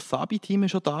vom Wasabi-Team war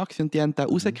schon da gewesen und die haben den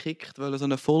rausgekickt, weil er so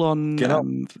eine Full-on genau.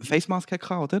 Face-Mask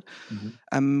hatte, oder?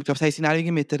 Mhm. Ich glaube, das haben sie dann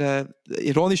irgendwie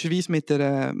ironischerweise mit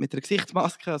einer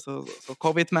Gesichtsmaske, also so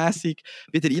Covid-mässig,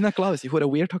 wieder reingelassen, was ich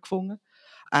verdammt weird habe gefunden.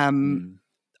 Ähm, Mhm.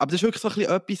 aber das ist wirklich so ein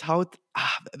bisschen etwas, halt,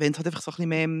 wenn es halt einfach so ein bisschen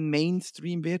mehr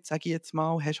Mainstream wird, sage ich jetzt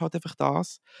mal, hast du halt einfach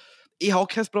das. Ich habe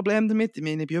kein Problem damit, ich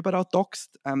meine, ich bin überall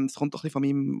doxed. Das kommt doch ein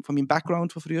bisschen von meinem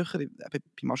Background von früher. Ich war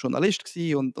mal Journalist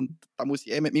gewesen und da muss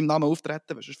ich mit meinem Namen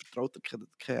auftreten, weil sonst vertraut er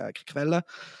keine Quelle.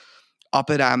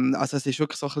 Aber also es ist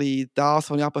wirklich so ein bisschen das,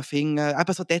 was ich aber finde,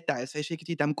 eben so Details, weißt du,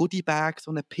 irgendwie in diesem Goodie-Bag,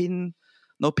 so ein Pin,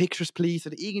 «No pictures please»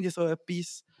 oder irgendwie so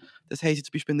etwas. Das haben sie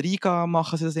zum Beispiel in Riga,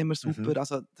 machen sie das immer super. Mhm.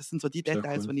 Also das sind so die Sehr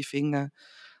Details, cool. die ich finde,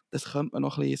 das könnte man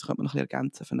noch ein bisschen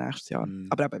ergänzen für nächstes Jahr. Mhm.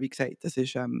 Aber eben, wie gesagt, das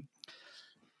ist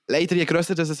leider, je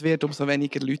grösser das es wird, umso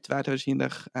weniger Leute werden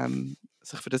wahrscheinlich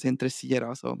sich für das interessieren.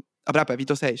 Also, aber eben, wie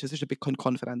du sagst, es ist eine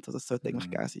Bitcoin-Konferenz, also es sollte eigentlich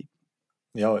Mhm. gegeben sein.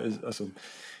 Ja, also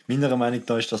meiner Meinung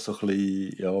nach ist das so ein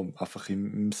bisschen, ja, einfach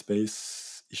im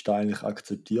Space ist da eigentlich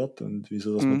akzeptiert und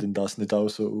wieso, dass man Mhm. denn das nicht auch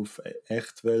so auf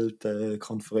Echtwelt,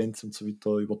 Konferenzen und so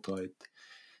weiter überträgt,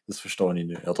 das verstehe ich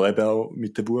nicht. Oder eben auch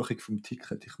mit der Buchung vom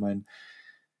Ticket. Ich meine,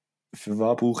 für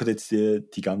was brauchen jetzt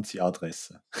die ganze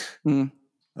Adresse? Mhm.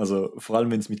 Also vor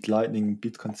allem, wenn es mit Lightning und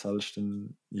Bitcoin zahlst,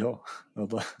 dann ja,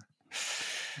 oder?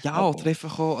 Ja, oder Aber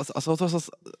einfach auch,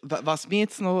 was mir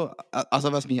jetzt noch, also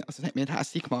es hat mich nicht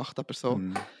hässlich gemacht, aber so,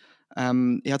 mm,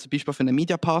 ich habe zum Beispiel für einen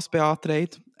Media Pass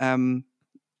beantragt,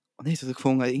 und ich habe so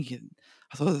gefunden, irgendwie,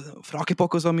 also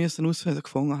Fragebogen so müssen ausfüllen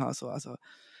gefunden haben, also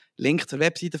Link zur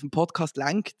Webseite vom Podcast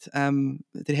lenkt,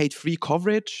 der hat Free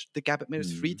Coverage, der gibt mir ein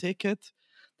mm, Free-Ticket,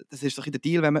 das ist doch der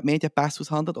Deal, wenn man Media Pass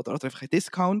aushandelt, oder einfach ein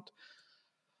Discount.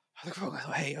 Ich habe gefragt,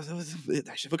 so, hey, also, das war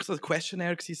wirklich so ein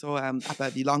Questionnaire, gewesen, so, eben,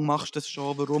 wie lange machst du das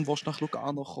schon, warum willst du nach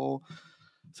Lugano kommen?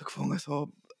 So gefunden,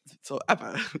 so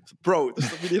eben, Bro,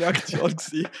 das war so meine Reaktion.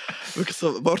 Gewesen. Wirklich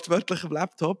so wortwörtlich am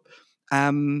Laptop.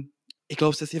 Ich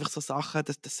glaube, das sind einfach so Sachen,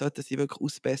 das sollten sie wirklich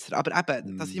ausbessern. Aber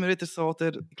eben, da sind mm. wir wieder so,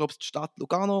 ich glaube, die Stadt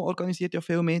Lugano organisiert ja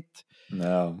viel mit.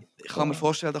 Ja, Ich kann mir klar.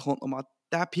 vorstellen, da kommt nochmal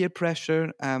der Peer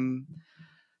Pressure.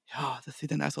 Ja, das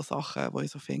sind dann auch so Sachen, wo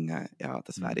ich so finde, ja,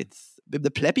 das wäre Mm. jetzt, bei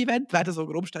einem Pleb-Event wäre das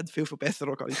unter Umständen viel, viel besser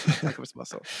organisiert, sagen wir es mal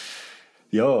so.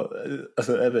 Ja,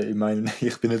 also eben, ich meine,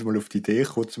 ich bin nicht mal auf die Idee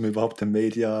gekommen, um überhaupt ein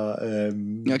Ja, siehst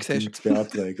Media-Ding du. zu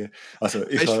beantragen. Also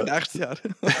ich Weißt du, für habe, nächstes Jahr.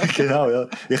 genau, ja,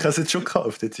 ich habe es jetzt schon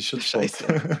gekauft, jetzt ist schon zu spät. Scheiße,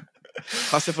 ja.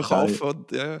 Kannst du Nein. verkaufen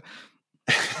und ja.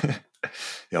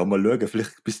 Ja, mal schauen,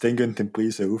 vielleicht bis dann gehen die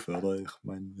Preise auf, oder? Ich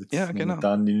meine, Ja, jetzt genau.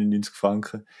 momentan 99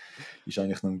 Franken ist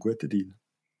eigentlich noch ein guter Deal.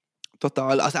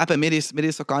 Total. Also eben, mir ist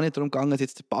so gar nicht darum gegangen, dass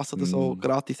jetzt der Pass oder so Mm,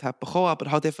 gratis hat bekommen,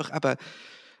 aber halt einfach eben,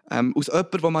 aus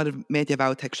jemandem, der mal in der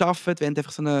Medienwelt hat gearbeitet, wenn du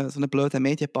einfach so einen blöden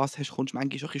Medienpass hast, kommst du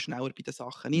manchmal schon ein bisschen schneller bei den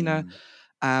Sachen rein.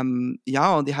 mm,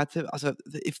 Ja, und ich hätte, also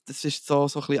das ist so ein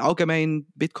bisschen allgemein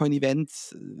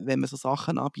Bitcoin-Events, wenn man so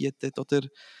Sachen anbietet, oder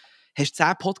hast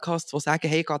 10 Podcasts, die sagen,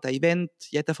 hey, geht ein Event,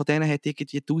 jeder von denen hat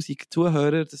irgendwie 1000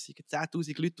 Zuhörer, das sind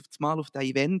 10'000 Leute auf das Mal auf diesem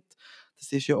Event. Das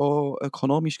ist ja auch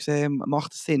ökonomisch gesehen,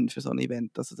 macht es Sinn für so ein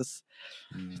Event. Also das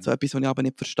ist so mm. etwas, was ich aber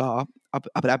nicht verstehe.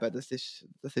 Aber eben, das ist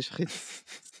ein bisschen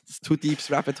das Too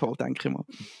Deeps Rabbit Hole, denke ich mal.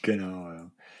 Genau,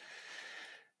 ja.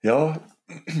 Ja,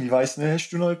 ich weiß nicht, hast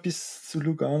du noch etwas zu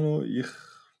Lugano? Eben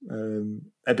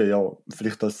ja,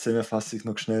 vielleicht als Zusammenfassung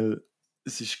noch schnell.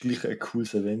 Es war gleich ein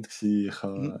cooles Event gewesen. Ich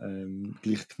Mhm. habe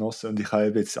gleich genossen und ich habe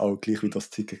eben jetzt auch gleich wieder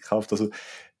das Ticket gekauft. Also,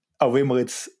 auch wenn wir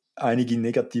jetzt einige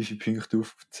negative Punkte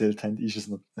aufgezählt haben, ist es,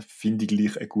 finde ich,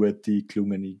 gleich eine gute,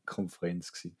 gelungene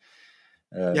Konferenz gewesen.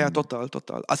 Ja, total.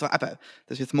 Also eben,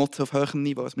 das ist jetzt Motto auf höherem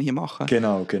Niveau, was wir hier machen.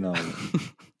 Genau.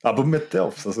 Aber man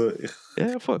darf es. Also ich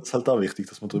Ja, voll. es ist halt auch wichtig,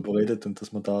 dass man darüber redet und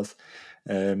dass man das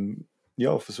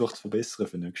versucht zu verbessern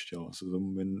für nächstes Jahr. Also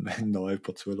wenn noch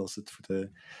jemand zulässt von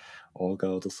der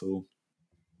Orga oder so,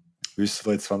 wissen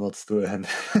wir jetzt, wann wir zu tun haben.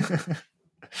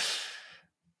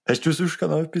 Hast du sonst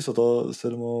noch etwas oder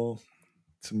sollen wir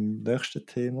zum nächsten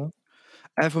Thema?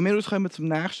 Von mir aus kommen wir zum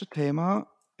nächsten Thema.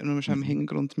 Du musst im Mhm.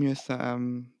 Hintergrund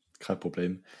Kein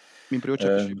Problem. meinen Bruder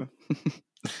Ähm, beschreiben.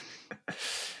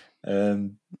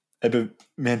 eben,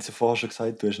 wir haben es ja vorher schon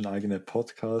gesagt, du hast einen eigenen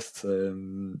Podcast.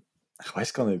 Ich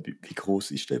weiß gar nicht, wie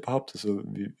groß ist der überhaupt? Also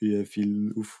wie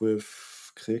viel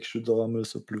Aufrufe kriegst du da einmal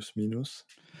so plus minus?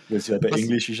 Weil es ja eben Was,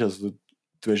 Englisch ist, also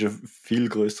du hast ja viel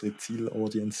größere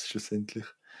Zielaudience schlussendlich.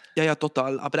 ja,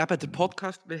 total. Aber eben der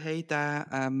Podcast, wir haben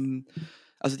den,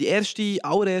 also die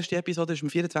allererste Episode ist am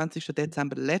 24.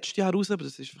 Dezember letztes Jahr raus, aber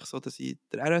das ist einfach so, dass ich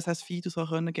den RSS-Feed so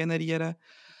generieren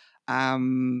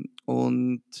konnte.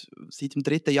 Und seit dem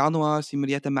 3. Januar sind wir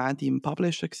jeden Monat im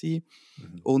Publisher gewesen.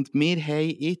 Mhm. Und wir haben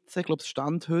jetzt, ich glaube,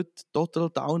 Stand heute, Total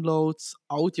Downloads,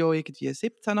 Audio irgendwie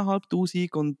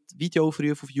 17'500 und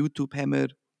Videoaufrufe auf YouTube haben wir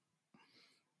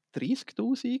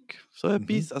 30'000, so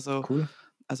etwas. Cool.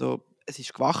 Also es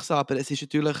ist gewachsen, aber es ist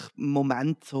natürlich im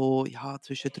Moment so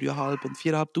zwischen 3'500 und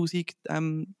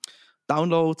 4'500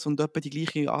 Downloads und etwa die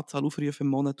gleiche Anzahl Aufrufe im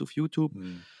Monat auf YouTube.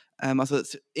 Mhm. Also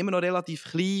es ist immer noch relativ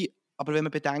klein, aber wenn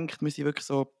man bedenkt, wir sind wirklich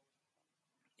so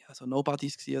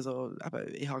Nobodies gewesen. Also,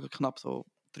 eben, ich habe knapp so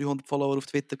 300 Follower auf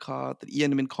Twitter gehabt. Der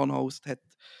Ian, mein Con-Host, hat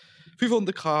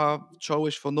 500 gehabt. Die Show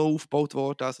ist von null aufgebaut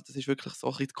worden. Also das ist wirklich so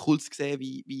ein bisschen cool zu sehen,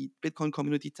 wie die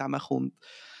Bitcoin-Community zusammenkommt.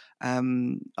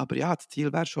 Aber ja, das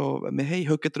Ziel wäre schon, wir haben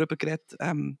heute darüber geredet,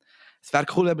 es wäre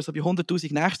cool, wenn wir so bei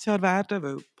 100'000 nächstes Jahr werden,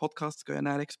 weil Podcasts gehen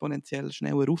dann exponentiell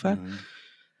schneller rauf. Mhm.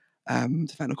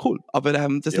 Das wäre noch cool. Aber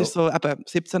das Ja. ist so eben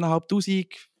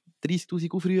 17'500,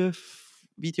 30'000 Aufrufe,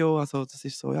 Video, also das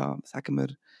ist so, ja, sagen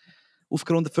wir,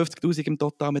 aufgerundet 50'000 im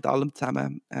Total mit allem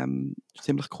zusammen. Das war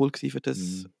ziemlich cool gewesen,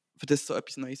 Mhm. für das so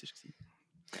etwas Neues war.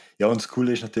 Ja, und das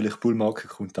Coole ist natürlich, Bullmarke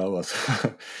kommt auch. Also,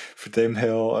 von dem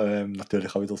her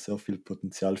natürlich auch wieder sehr viel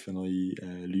Potenzial für neue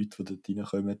Leute, die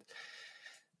dort reinkommen.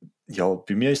 Ja,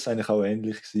 bei mir ist es eigentlich auch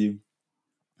ähnlich gewesen.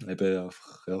 Eben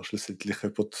einfach, ja, schlussendlich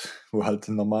jemand, der halt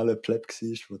ein normaler Pleb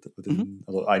war, wo Mhm. dann,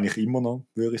 also eigentlich immer noch,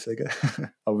 würde ich sagen,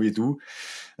 auch wie du.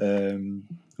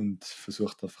 Und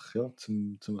versucht einfach, ja,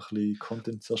 zum ein bisschen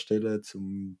Content zu erstellen,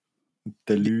 zum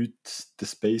den Wie, Leuten den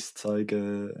Space zu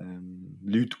zeigen,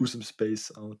 Leute aus dem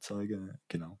Space auch zu zeigen,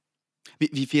 genau.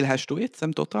 wie viel hast du jetzt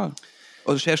im Total?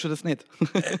 Oder scherst du das nicht?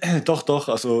 Doch,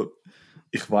 also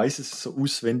ich weiß es so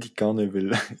auswendig gar nicht,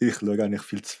 weil ich schaue eigentlich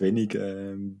viel zu wenig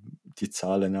die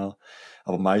Zahlen an.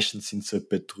 Aber meistens sind es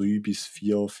etwa 3 bis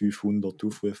 400, 500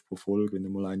 Aufrufe pro Folge,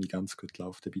 wenn mal eine ganz gut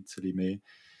läuft, ein bisschen mehr.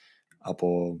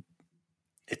 Aber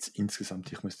jetzt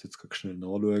insgesamt, ich müsste jetzt gerade schnell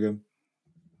nachschauen.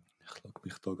 Ich logge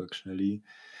mich da gerade schnell ein.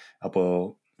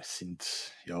 Aber es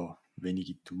sind ja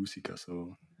wenige Tausend,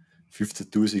 also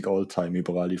 15'000 Alltime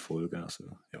über alle Folgen.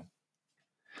 Also, ja.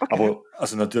 Okay. Aber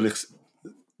also natürlich,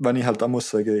 wenn ich halt auch muss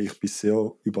sagen, ich bin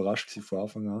sehr überrascht gewesen von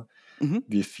Anfang an, Mhm.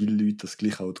 wie viele Leute das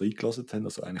gleich auch reingelassen haben.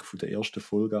 Also eigentlich von der ersten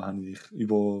Folge habe ich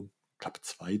über, ich glaube,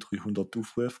 200, 300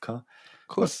 Aufrufe gehabt,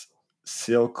 Cool. was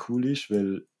sehr cool ist,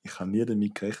 weil ich habe nie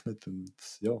damit gerechnet und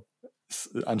ja,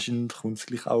 anscheinend kommt es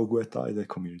gleich auch gut an in der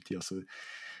Community. Also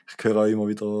ich höre auch immer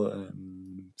wieder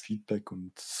Feedback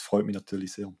und es freut mich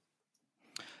natürlich sehr.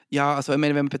 Ja, also ich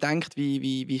meine, wenn man bedenkt,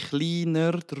 wie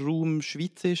kleiner der Raum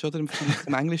Schweiz ist, oder, im Vergleich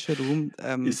zum englischen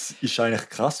Raum, Es ist eigentlich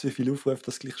krass, wie viele Aufrufe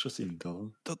das gleich schon sind.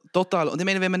 Oder? Total. Und ich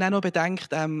meine, wenn man auch noch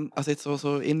bedenkt, also jetzt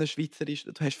so innerschweizerisch,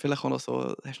 du hast vielleicht auch noch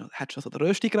so, hättest noch so den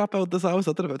Röstigraben oder so,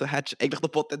 oder? Weil du hättest eigentlich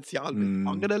noch Potenzial mit Mm,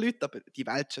 anderen Leuten, aber die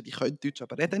Welschen, die können Deutsch,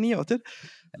 aber reden nie, oder?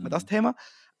 Hat man das mm. Thema?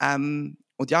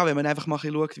 Und ja, wenn man einfach mal ein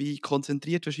bisschen schaut, wie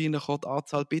konzentriert wahrscheinlich auch die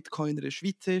Anzahl Bitcoiner in der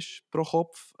Schweiz ist pro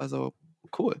Kopf, also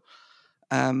cool.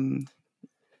 Ähm,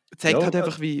 Zeigt Ja, halt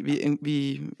einfach, wie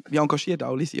engagiert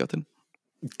alle sind, oder?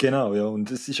 genau, ja.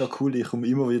 Und es ist auch cool, ich komme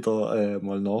immer wieder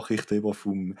mal Nachrichten über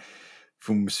vom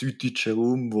süddeutschen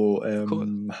Raum, wo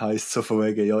Cool. heisst so von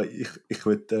wegen, ja, ich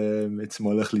will jetzt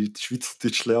mal ein bisschen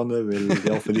Schweizerdeutsch lernen, weil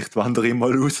ja, vielleicht wandere ich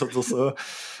mal aus oder so.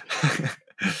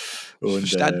 Ist Und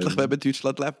verständlich, wenn man in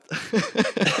Deutschland lebt.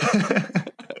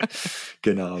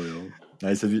 genau, ja.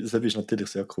 Nein, das ist natürlich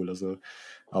sehr cool. Also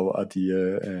auch an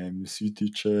die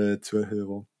süddeutschen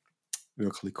Zuhörer.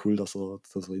 Wirklich cool, dass er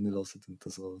reinlässt und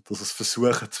dass er es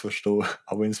versucht zu verstehen,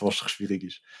 auch wenn es wahrscheinlich schwierig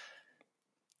ist.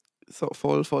 So,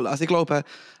 voll. Also ich glaube,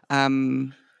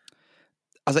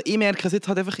 also ich merke es jetzt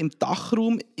halt einfach im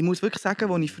Dachraum. Ich muss wirklich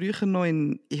sagen, als ich früher noch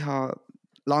ich habe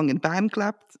lange in Bern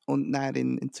gelebt und dann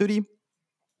in Zürich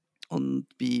und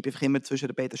bin einfach immer zwischen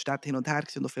den beiden Städten hin und her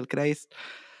gewesen und noch viel gereist.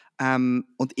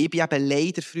 Und ich bin eben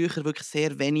leider früher wirklich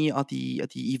sehr wenig an die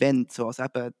Events, so, also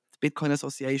eben die Bitcoin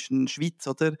Association Schweiz,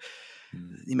 oder?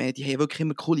 Ich meine, die haben wirklich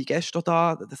immer coole Gäste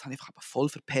da. Das habe ich einfach voll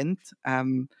verpennt.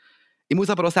 Ich muss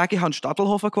aber auch sagen, ich habe in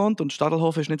Stadelhofen gewohnt und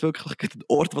Stadelhofen ist nicht wirklich ein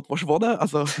Ort, wo du wohnen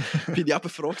willst. Also bin ich eben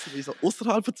froh gewesen, weil ich so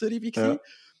außerhalb von Zürich war. Ja,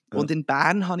 Und ja. in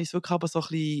Bern habe ich es wirklich aber so ein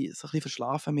bisschen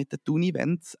verschlafen mit den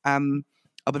Tun-Events.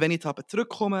 Aber wenn ich jetzt aber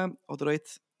zurückkomme, oder auch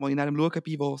jetzt, wo ich nach dem Schauen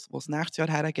bin, wo es nächstes Jahr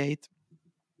hergeht,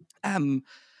 wenn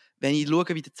ich schaue,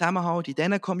 wie der Zusammenhalt in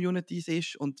diesen Communities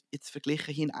ist und jetzt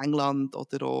verglichen hier in England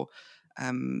oder auch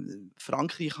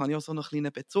Frankreich, habe ich auch so einen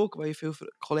kleinen Bezug, weil ich viele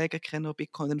Kollegen kenne, die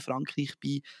Bitcoin in Frankreich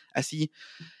bin.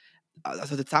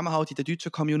 Also der Zusammenhalt in den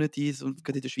deutschen Communities und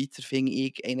gerade in der Schweizer finde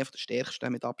ich einer der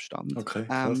stärksten mit Abstand. Okay,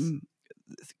 krass.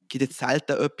 Es gibt jetzt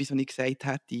selten etwas, was ich gesagt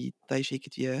hätte, da ist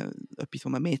irgendwie etwas,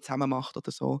 was man mehr zusammen macht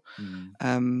oder so.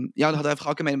 Mhm. Ja, halt einfach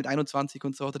allgemein mit 21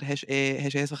 und so, da hast du so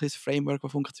ein bisschen Framework,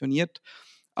 das funktioniert.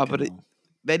 Aber Genau.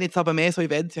 wenn jetzt aber mehr so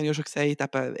Events, habe ich ja schon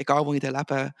gesagt, eben, egal wo ich da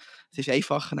lebe, es ist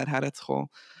einfacher, nachher zu kommen,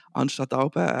 anstatt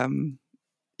in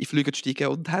Flüge zu steigen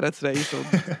und herzureisen und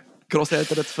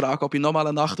Grosseltern zu fragen, ob ich nochmal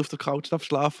eine Nacht auf der Couch schlafen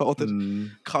darf oder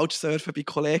Mhm. Couchsurfen bei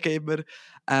Kollegen immer.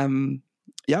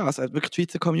 Ja, also wirklich die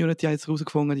Schweizer Community habe ich jetzt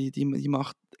herausgefunden, die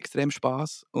macht extrem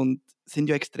Spass und es sind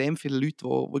ja extrem viele Leute, die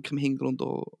wirklich im Hintergrund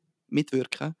auch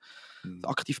mitwirken, Mhm.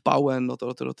 aktiv bauen oder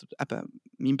eben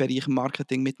in meinem Bereich im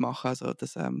Marketing mitmachen. Also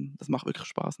das macht wirklich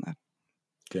Spass. Ne?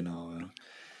 Genau, ja.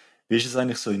 Wie ist es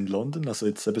eigentlich so in London? Also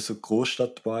jetzt eben so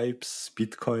Großstadt-Vibes,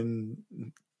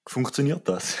 Bitcoin, funktioniert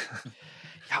das?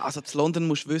 Ja, also zu London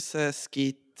musst du wissen, es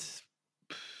gibt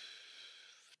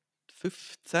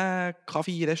 15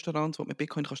 Kaffee-Restaurants, wo du mit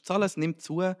Bitcoin kannst zahlen kannst. Es nimmt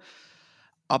zu.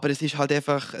 Aber es ist halt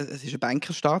einfach, es ist eine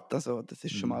Bankerstadt, also das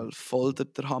ist schon Mhm. mal voll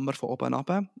der Hammer von oben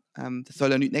runter. Das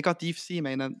soll ja nicht negativ sein. Ich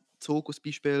meine, Zug als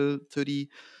Beispiel, Zürich,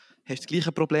 hast das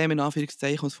gleiche Problem, in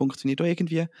Anführungszeichen, und es funktioniert auch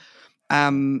irgendwie.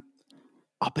 Ähm,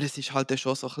 aber es ist halt dann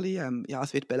schon so ein bisschen, ja,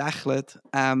 es wird belächelt.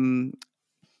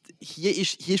 Hier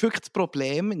ist wirklich das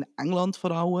Problem, in England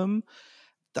vor allem,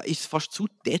 da ist es fast zu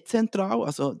dezentral.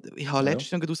 Also ich habe Ja.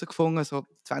 letztens herausgefunden, so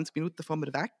 20 Minuten von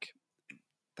mir weg,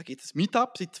 da gibt es ein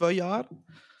Meetup seit 2 Jahren.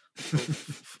 Das war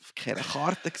auf keiner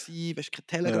Karte, weißt, kein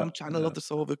Ja, Telegram-Channel ja. oder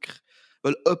so, wirklich,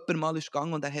 weil jemand mal ist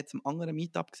gegangen und er hat es einem anderen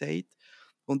Meetup gesagt.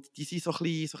 Und die sind so ein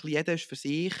bisschen jeder ist für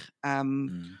sich.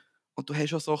 Mhm. Und du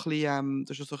hast auch so ein bisschen,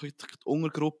 du hast auch so ein bisschen die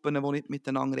Untergruppen, die nicht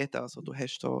miteinander reden. Also du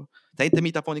hast so, der eine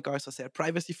Meetup, wo ich gehe, ist so sehr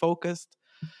privacy-focused.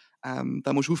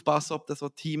 Da musst du aufpassen, ob du so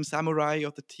Team Samurai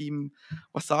oder Team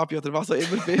Wasabi oder was auch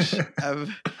immer bist.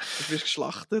 Das wirst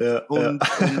geschlachtet. Ja, ja. Und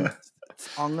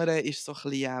das andere ist so ein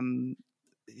bisschen,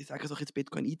 ich sage so ein bisschen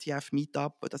Bitcoin ETF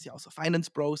Meetup, da sind auch so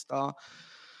Finance Bros da.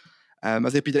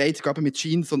 Also ich bin der Einzige, der mit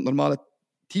Jeans und normalen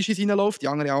T-Shirts reinläuft, die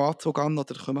anderen auch Anzug an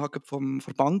oder kommen halt von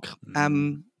der Bank.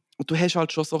 Mhm. Und du hast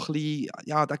halt schon so ein bisschen,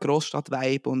 ja, den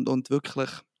Grossstadt-Vibe und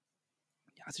wirklich,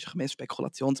 ja, es ist ein mehr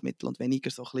Spekulationsmittel und weniger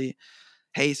so ein bisschen,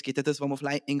 hey, es gibt ja das, was man auf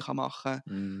Lightning machen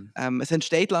Mhm. kann. Es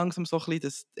entsteht langsam so ein bisschen,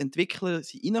 dass die Entwickler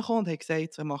sind reingekommen und haben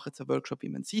gesagt, wir machen jetzt einen Workshop, wie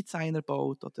man einen Seed-Signer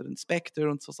baut oder einen Spectre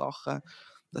und so Sachen.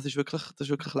 Das ist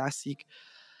wirklich lässig.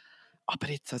 Aber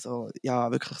jetzt, also,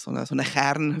 ja, wirklich so einen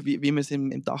Kern, wie man es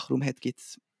im Dachraum hat, gibt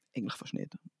es eigentlich fast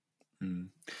nicht.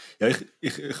 Mhm. Ja,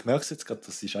 ich merke es jetzt gerade,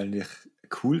 das ist eigentlich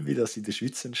cool, wie das in der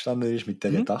Schweiz entstanden ist mit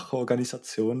dieser Mhm.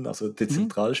 Dachorganisation, also der Mhm.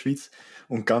 Zentralschweiz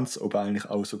und ganz oben eigentlich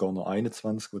auch sogar noch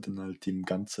 21, wo dann halt im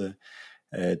ganzen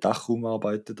Dachraum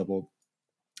arbeitet, aber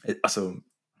also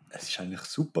es ist eigentlich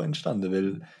super entstanden,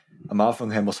 weil am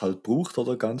Anfang haben wir es halt gebraucht,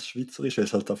 oder ganz schweizerisch, weil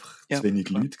es halt einfach Ja, zu wenig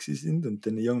klar. Leute gewesen sind und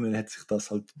dann irgendwann hat sich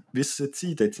das halt, wie es jetzt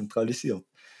sein, dezentralisiert.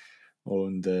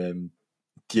 Und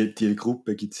die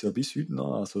Gruppe gibt es ja bis heute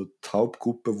noch, also die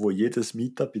Hauptgruppe, wo jedes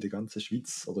Meetup in der ganzen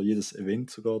Schweiz oder jedes Event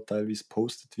sogar teilweise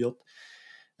postet wird.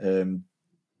 Ähm,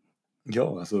 ja,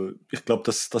 also ich glaube,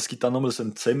 das gibt dann nochmal so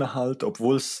einen Zusammenhalt,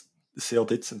 obwohl es sehr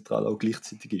dezentral auch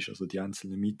gleichzeitig ist, also die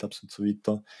einzelnen Meetups und so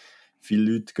weiter.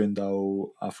 Viele Leute gehen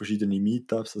auch an verschiedene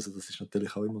Meetups, also das ist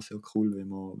natürlich auch immer sehr cool, wenn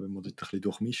man dort ein bisschen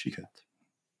Durchmischung hat.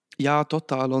 Ja,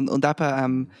 total. Und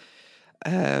eben, Mhm.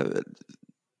 äh,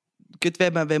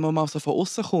 gerade wenn man mal so von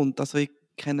außen kommt, also ich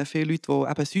kenne viele Leute,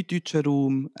 die eben süddeutschen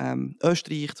Raum,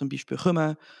 Österreich zum Beispiel,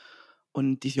 kommen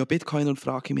und die sind ja Bitcoiner und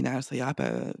fragen mich dann so, ja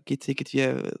eben, gibt es irgendwie,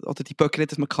 oder die böckern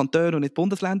nicht, dass wir Kantone und nicht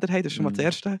Bundesländer haben, das ist schon mal das Mhm.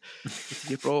 Erste. Gibt es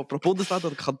irgendwie pro Bundesland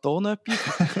oder Kanton etwas?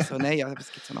 Ich so, nein, ja,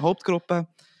 es gibt so eine Hauptgruppe,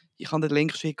 ich kann den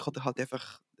Link schicken oder halt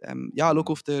einfach ja, schau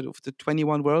auf der 21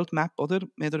 World Map, oder?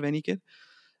 Mehr oder weniger.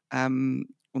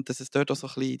 Und dass es dort auch so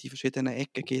ein bisschen die verschiedenen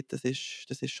Ecken gibt, das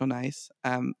ist schon nice.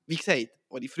 Wie gesagt,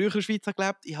 als ich früher in der Schweiz habe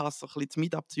gelebt, ich habe so ein bisschen das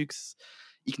Meetup-Zeugs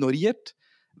ignoriert.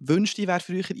 Wünschte, ich wäre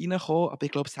früher reingekommen, aber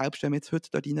ich glaube, selbst wenn man jetzt heute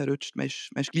dort reinrutscht, man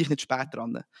ist gleich nicht spät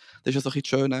dran. Das ist ja so ein bisschen das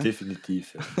Schöne.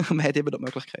 Definitiv, ja. Man hat immer noch die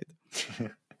Möglichkeit.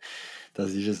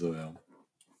 Das ist ja so, ja.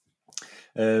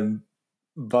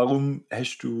 Warum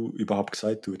hast du überhaupt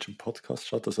gesagt, du willst einen Podcast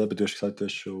starten? Also eben, du hast gesagt, du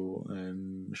hast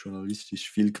schon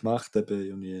journalistisch viel gemacht, eben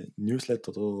irgendwie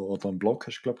Newsletter oder einen Blog,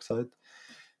 hast du, glaube ich, gesagt.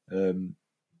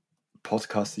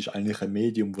 Podcast ist eigentlich ein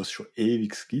Medium, was es schon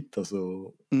ewig gibt,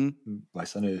 also ich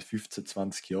weiß auch nicht, 15,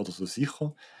 20 Jahre oder so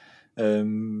sicher.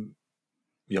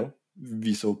 Ja,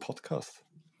 wieso Podcast?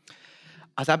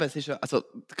 Also eben, also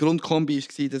die Grundkombi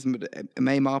war, dass wir am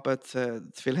einem Abend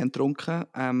zu viel haben getrunken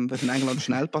haben, was in England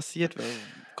schnell passiert, weil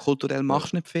kulturell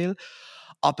machst du nicht viel.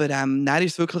 Aber dann war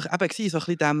es wirklich eben so ein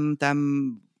bisschen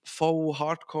dem voll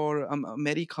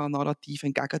Hardcore-Amerika-Narrativ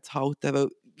entgegenzuhalten, weil,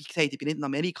 wie gesagt, ich bin nicht ein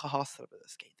Amerika-Hasser, aber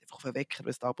es geht einfach auf den Wecker,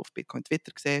 wenn du auf Bitcoin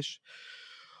Twitter siehst.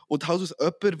 Und halt aus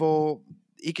jemandem, der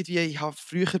irgendwie, ich habe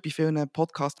früher bei vielen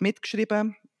Podcasts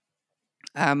mitgeschrieben,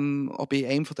 auch bei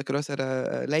einem der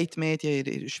grösseren Leitmedien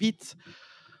in der Schweiz.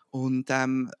 Und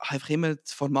habe einfach immer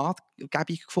das Format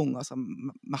gäbig gefunden. Also,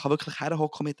 man kann wirklich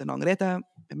herhocken, miteinander reden.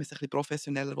 Wenn man es ein bisschen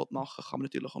professioneller machen will, kann man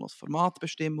natürlich auch noch das Format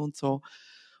bestimmen und so.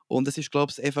 Und es ist,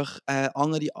 glaube ich, einfach eine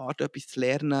andere Art, etwas zu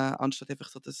lernen, anstatt einfach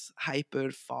so das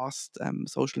hyper-fast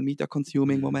Social Media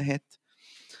Consuming, das man hat.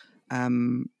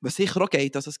 Was sicher auch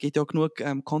geht, also es gibt ja auch genug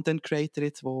Content Creator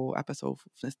jetzt, die eben so auf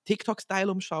einen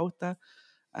TikTok-Style umschalten.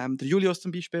 Der Julius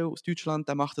zum Beispiel aus Deutschland,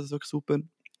 der macht das wirklich super.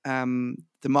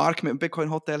 Der Marc mit dem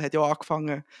Bitcoin Hotel hat ja auch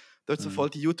angefangen, dort so voll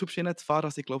die YouTube-Schiene zu fahren.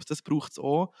 Also ich glaube, das braucht es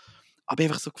auch. Aber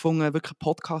einfach so gefunden, wirklich einen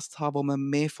Podcast zu haben, wo man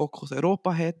mehr Fokus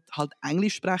Europa hat, halt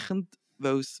Englisch sprechend,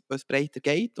 weil es breiter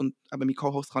geht. Und eben mein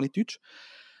Co-Host kann nicht Deutsch.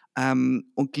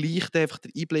 Und gleich dann einfach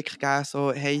den Einblick geben,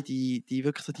 so, hey, die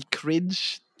wirklich so die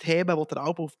Cringe-Themen, die ihr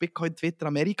auch auf Bitcoin, Twitter,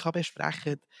 Amerika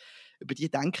besprechen, über die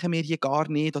denken wir hier gar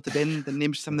nicht. Oder dann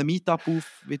nimmst du es an einem Meetup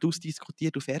auf, wird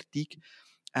ausdiskutiert und fertig.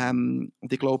 Und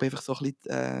ich glaube einfach so ein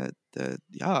bisschen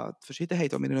die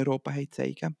Verschiedenheit, die wir in Europa haben,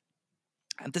 zeigen.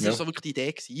 Das war Ja. so wirklich die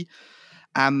Idee gewesen.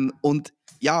 Und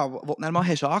ja, als du dann mal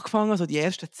hast angefangen, also die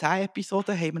ersten 10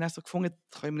 Episoden, haben wir dann so gefunden,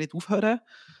 jetzt können wir nicht aufhören.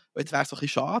 Weil jetzt wäre es ein bisschen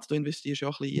schade, du investierst ja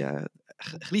auch ein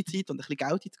bisschen Zeit und ein bisschen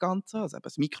Geld in das Ganze, also eben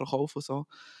das Mikro kaufen und so.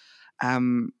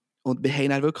 Und wir haben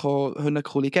dann wirklich auch eine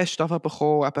coole Gäste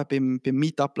bekommen, eben beim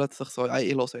Meetup plötzlich so, ja,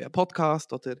 ich höre euren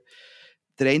Podcast, oder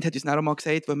der eine hat uns dann auch mal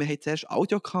gesagt, weil wir haben zuerst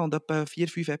Audio gehabt und etwa 4,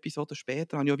 5 Episoden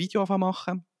später habe ich auch Video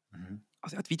machen.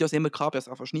 Also ich hatte Videos immer gehabt, ich habe es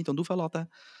einfach schneiden und aufladen.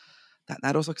 Der hat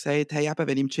dann auch so gesagt, hey, eben,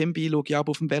 wenn ich im Gym bin, schaue ich ab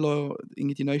auf dem Velo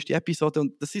irgendwie die neueste Episode.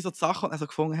 Und das sind so die Sachen, die du also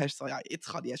gefunden hast, so, ja, jetzt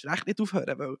kann ich erst recht nicht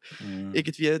aufhören, weil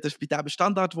irgendwie, das ist bei dem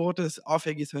Standard geworden, das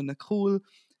Anfang ist cool,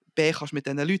 B, kannst du mit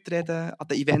diesen Leuten reden, an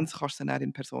den Events kannst du sie dann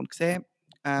in Person sehen.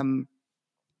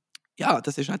 Ja,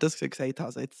 das ist nicht das, was ich gesagt habe,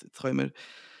 also jetzt können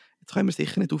wir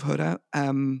sicher nicht aufhören.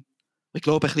 Ich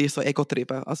glaube, ein bisschen so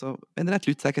ego-getrieben. Also, wenn die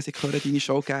Leute sagen, sie hören deine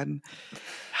Show gerne,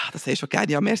 ja, das sagst du schon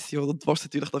gerne, ja, merci, und du willst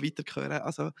natürlich noch weiter hören.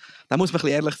 Also, da muss man ein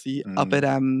bisschen ehrlich sein. Aber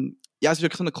ja, es war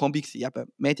wirklich so eine Kombi gewesen.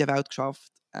 Eben, Medienwelt geschafft,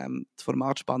 das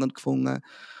Format spannend gefunden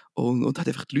und hat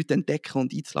einfach die Leute entdecken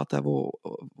und einzuladen, die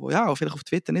ja, vielleicht auf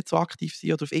Twitter nicht so aktiv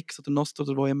sind oder auf X oder Nost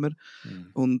oder wo immer.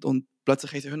 Und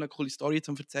plötzlich haben sie eine coole Story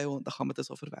zum Erzählen und dann kann man das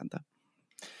auch verwenden.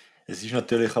 Es ist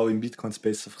natürlich auch im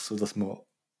Bitcoin-Space einfach so, dass man,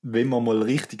 wenn man mal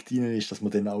richtig drin ist, dass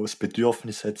man dann auch das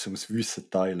Bedürfnis hat, um das Wissen zu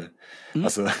teilen.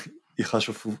 Also ich habe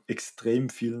schon von extrem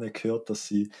vielen gehört, wo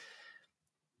sie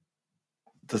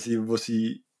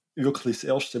wirklich das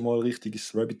erste Mal richtig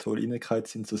ins Rabbit Hole reingefallen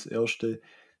sind, so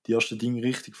die ersten Dinge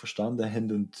richtig verstanden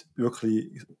haben und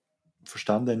wirklich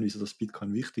verstanden haben, wieso das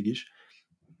Bitcoin wichtig ist,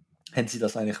 haben sie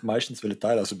das eigentlich meistens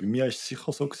teilen. Also bei mir ist es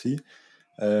sicher so gewesen.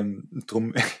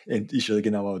 Darum ist ja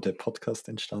genau auch der Podcast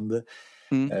entstanden.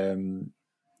 Und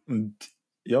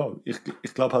ja,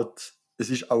 ich glaube halt, es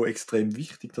ist auch extrem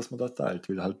wichtig, dass man das teilt,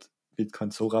 weil halt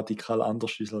Bitcoin so radikal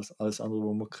anders ist als alles andere,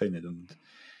 was wir kennen. Und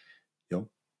ja,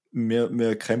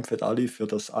 wir kämpfen alle für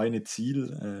das eine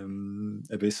Ziel,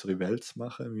 eine bessere Welt zu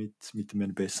machen mit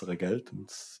einem besseren Geld.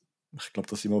 Und ich glaube,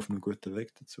 da sind wir auf einem guten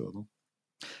Weg dazu, oder?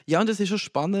 Ja, und es ist schon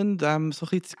spannend, so ein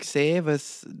bisschen zu sehen,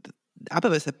 was eine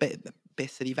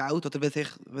bessere Welt oder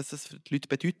was das für die Leute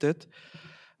bedeutet.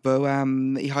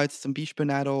 Weil ich habe jetzt zum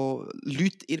Beispiel auch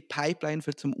Leute in der Pipeline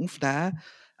für zum Aufnehmen.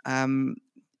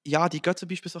 Ja, die gehen zum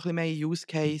Beispiel so ein bisschen mehr in Use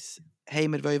Case, hey,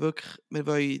 wir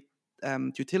wollen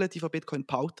die Utility von Bitcoin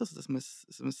behalten, also dass man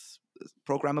es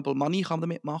Programmable Money kann man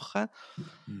damit machen.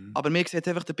 Aber mir sieht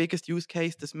einfach der biggest Use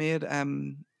Case, dass wir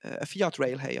eine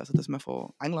Fiat-Rail haben, also dass man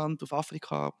von England auf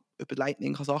Afrika über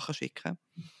Lightning Sachen schicken kann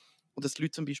und dass die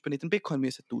Leute zum Beispiel nicht in Bitcoin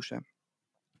müssen tauschen.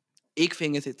 Ich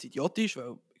finde es jetzt idiotisch,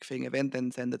 weil ich finde, wenn,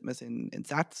 dann sendet man es in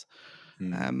Sätze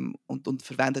und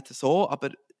verwendet es so,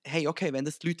 aber hey, okay, wenn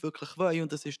das die Leute wirklich wollen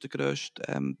und das ist der grösste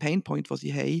Painpoint, den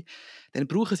sie haben, dann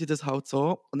brauchen sie das halt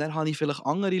so. Und dann habe ich vielleicht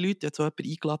andere Leute, jetzt so jemanden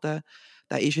eingeladen,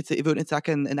 der ist jetzt, ich würde nicht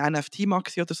sagen ein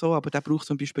NFT-Maxi oder so, aber der braucht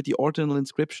zum Beispiel die Ordinal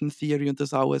Inscription Theory und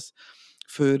das alles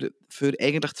für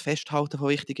eigentlich das Festhalten von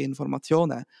wichtigen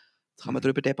Informationen. Jetzt kann man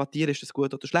darüber debattieren, ist das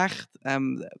gut oder schlecht.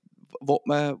 Will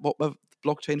man die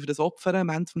Blockchain für das opfern am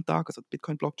Ende des Tages, also die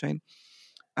Bitcoin-Blockchain?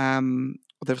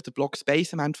 Oder einfach der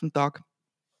Blockspace am Ende des Tages?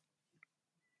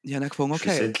 Ich habe dann gefunden, okay.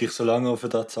 Schlussendlich, solange er für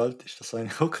das zahlt, ist das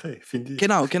eigentlich okay, finde ich.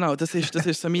 Genau, das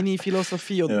ist so meine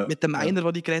Philosophie. Und Ja, mit dem Miner,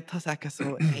 den ich geredet habe, sagen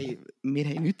so, hey, wir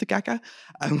haben nichts dagegen.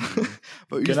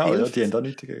 Weil uns Genau, ja, hilft. die haben da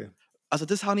nichts dagegen. Also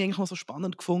das habe ich eigentlich noch so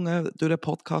spannend gefunden, durch den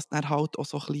Podcast, dann halt auch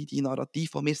so ein bisschen die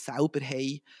Narrative, die wir selber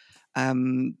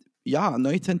haben,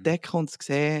 neu zu entdecken und zu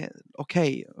sehen,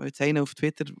 okay, jetzt einer auf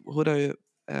Twitter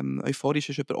euphorisch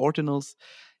ist über Ordinals,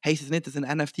 heisst es nicht, dass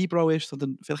ein NFT-Bro ist,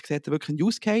 sondern vielleicht sieht er wirklich einen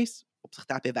Use Case. Ob sich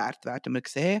der bewährt, werden wir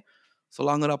sehen.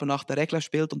 Solange er aber nach den Regeln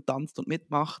spielt und tanzt und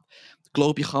mitmacht,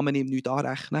 glaube ich, kann man ihm nichts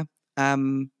anrechnen.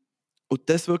 Und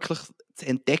das wirklich zu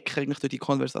entdecken eigentlich durch die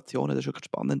Konversationen, das war wirklich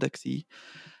spannend.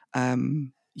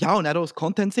 Und dann auch aus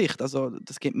Content-Sicht. Also,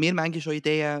 das gibt mir manchmal schon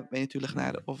Ideen, wenn ich natürlich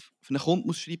auf einen Kunden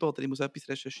muss schreiben oder ich muss etwas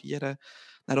recherchieren,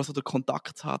 dann auch so den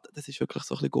Kontakt zu haben, das ist wirklich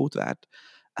so ein bisschen Gold wert.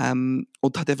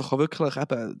 Und hat einfach auch wirklich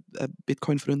eben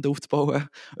Bitcoin-Freunde aufzubauen,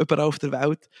 überall auf der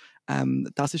Welt.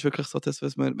 Das ist wirklich so das,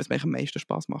 was mir am meisten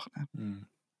Spass macht. Mhm.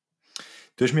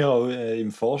 Du hast mir auch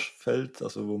im Vorfeld,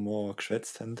 also wo wir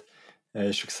geschwätzt haben,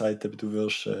 schon gesagt, eben, du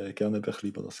würdest gerne ein bisschen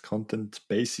über das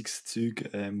Content-Basics-Zeug,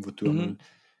 wo du einmal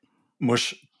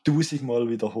musst 1000-mal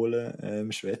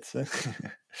wiederholen, schwätzen.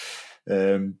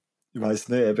 Ich weiss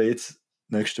nicht, eben jetzt,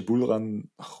 nächste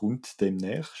Bullrun kommt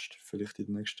demnächst, vielleicht in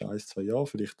den nächsten 1-2 Jahren,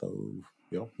 vielleicht auch,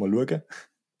 ja, mal schauen.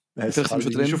 Vielleicht sind wir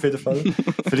schon drin. Auf jeden Fall.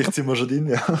 Vielleicht sind wir schon drin,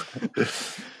 ja.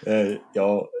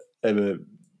 Ja,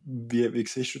 eben, wie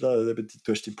siehst du das? Eben,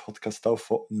 du hast den Podcast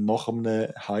auch nach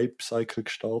einem Hype-Cycle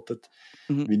gestartet,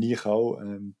 wie ich auch.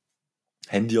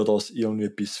 Haben die das irgendwie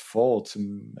etwas vor,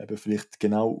 um eben vielleicht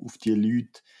genau auf die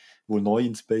Leute, die neu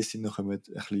ins Space hineinkommen,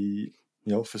 ein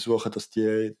bisschen versuchen, dass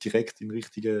die direkt in den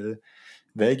richtigen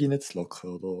Weg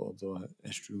hineinzulocken? Oder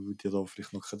hast du dir da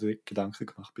vielleicht noch keine Gedanken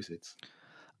gemacht bis jetzt?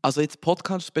 Also jetzt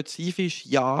Podcast-spezifisch,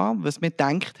 ja. Was wir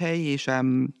gedacht haben, ist, wir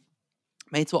haben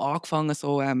so angefangen,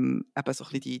 so, eben so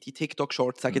ein bisschen die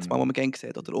TikTok-Shorts, sage ich jetzt mal, die man gerne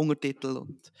sieht, oder Untertitel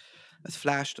und es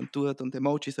flasht und tut und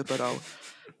Emojis überall.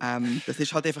 Das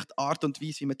ist halt einfach die Art und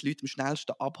Weise, wie man die Leute am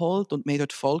schnellsten abholt. Und wir haben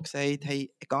dort voll gesagt,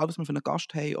 hey, egal was wir für einen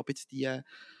Gast haben, ob jetzt die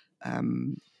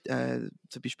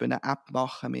zum Beispiel eine App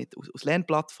machen aus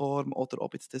Lernplattform oder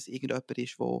ob jetzt das irgendjemand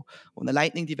ist, wo ein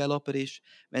Lightning-Developer ist.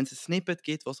 Wenn es ein Snippet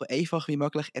gibt, das so einfach wie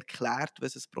möglich erklärt,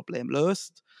 was das Problem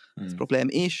löst, das Problem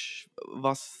ist,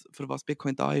 für was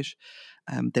Bitcoin da ist,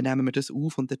 dann nehmen wir das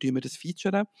auf und dann tun wir das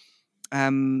featuren.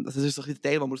 Also das ist so ein bisschen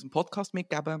der Teil, den wir aus dem Podcast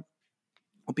mitgeben.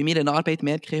 Und bei mir in der Arbeit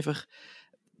merke ich einfach,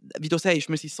 wie du sagst,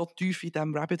 wir sind so tief in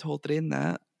diesem Rabbit Hole drin,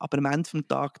 aber am Ende des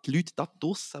Tages, die Leute da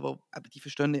draussen, die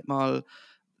verstehen nicht mal,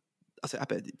 also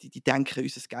eben, die denken,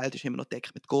 unser Geld ist immer noch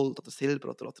deckt mit Gold oder Silber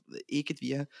oder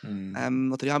irgendwie.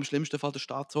 Oder ja, im schlimmsten Fall der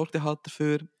Staat sorgt halt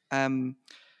dafür.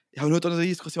 Ich habe nur eine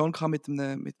Diskussion gehabt mit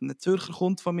einem Zürcher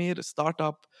Kunden von mir, ein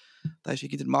Startup. Da ist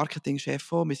irgendwie der Marketingchef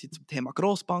von. Wir sind zum Thema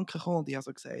Grossbanken gekommen und ich habe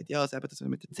so gesagt, ja, also eben, dass er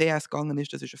mit der CS gegangen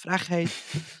ist, das ist eine Frechheit.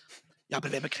 Ja,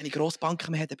 aber wenn wir keine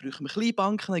Grossbanken mehr haben, dann brauchen wir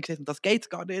Kleinbanken. Und ich gesagt, das geht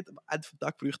gar nicht. Am Ende des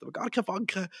Tages bräuchten wir gar keine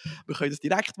Banken. Wir können das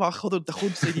direkt machen. Oder? Und dann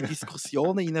kommst du in die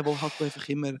Diskussionen rein, wo halt einfach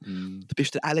immer, du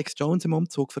bist der Alex Jones im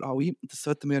Umzug für alle. Das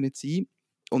sollten wir ja nicht sein.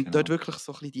 Und Genau. dort wirklich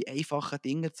so ein bisschen die einfachen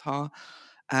Dinge zu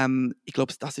haben. Ich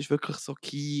glaube, das ist wirklich so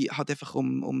key, halt einfach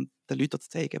um den Leuten zu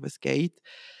zeigen, was geht.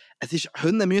 Es ist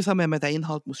mühsam, wenn man den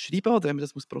Inhalt muss schreiben oder wenn man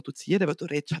das muss produzieren muss, weil du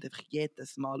redest halt einfach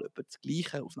jedes Mal über das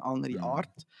Gleiche auf eine andere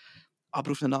Art.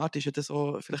 Aber auf eine Art ist ja das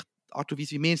auch vielleicht die Art und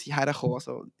Weise, wie wir sie herkommen.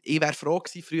 Also, ich wäre froh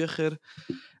gewesen, früher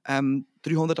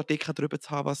 300 Artikel darüber zu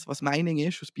haben, was Mining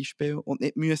ist, als Beispiel, und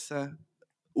nicht müssen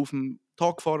auf dem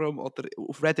Talkforum oder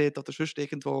auf Reddit oder sonst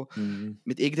irgendwo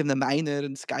mit irgendeinem Miner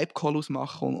einen Skype-Call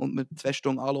ausmachen und mit 2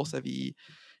 Stunden anhören, wie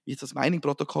jetzt das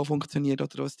Mining-Protokoll funktioniert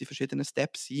oder was die verschiedenen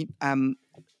Steps sind.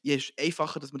 Je ist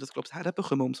einfacher, dass wir das, glaube ich,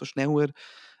 herbekommen, umso schneller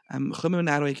kommen wir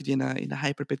dann auch irgendwie in eine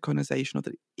Hyper-Bitcoinization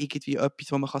oder irgendwie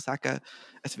etwas, wo man kann sagen,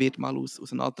 es wird mal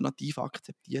aus einer Alternative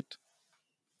akzeptiert.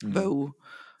 Weil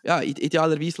ja,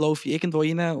 idealerweise laufe ich irgendwo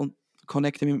rein und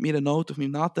connecte mich mit meiner Note auf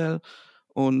meinem Nadel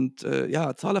und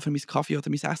ja, zahle für meinen Kaffee oder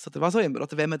mein Essen oder was auch immer.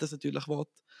 Oder wenn man das natürlich will.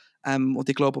 Und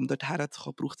ich glaube, um dort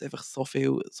herzukommen, braucht es einfach so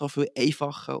viel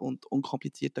einfachen und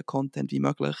unkomplizierten Content wie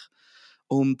möglich.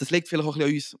 Und das liegt vielleicht auch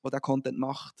ein bisschen an uns, der diesen Content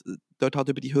macht, dort halt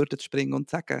über die Hürde zu springen und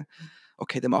zu sagen,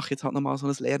 okay, dann mache ich jetzt halt nochmal so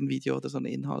ein Lernvideo oder so einen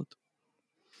Inhalt.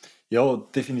 Ja,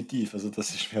 definitiv. Also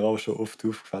das ist mir auch schon oft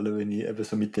aufgefallen, wenn ich eben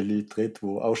so mit den Leuten rede, die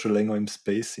auch schon länger im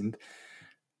Space sind.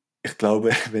 Ich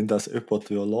glaube, wenn das jemand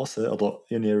hören würde oder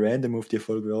irgendwie random auf die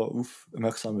Folge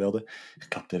aufmerksam werden, ich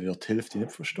glaube, der würde die Hälfte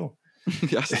nicht verstehen.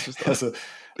 Ja, das verstehe Also,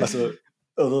 also,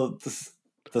 oder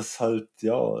das halt,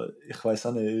 ja, ich weiß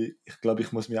auch nicht, ich glaube,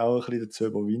 ich muss mich auch ein bisschen dazu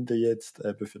überwinden jetzt,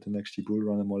 eben für den nächsten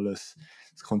Bullrun mal das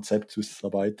Konzept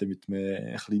auszuarbeiten mit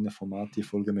einem kleinen Format. Die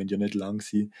Folgen müssen ja nicht lang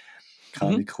sein.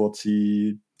 Keine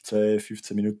kurze 10,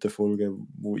 15 Minuten Folge,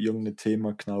 wo irgendein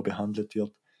Thema genau behandelt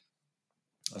wird.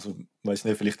 Also, ich weiß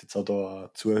nicht, vielleicht jetzt auch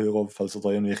da Zuhörer, falls ihr da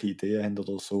irgendwelche Ideen habt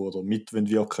oder so, oder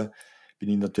mitwirken, bin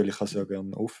ich natürlich auch sehr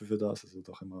gerne offen für das. Also,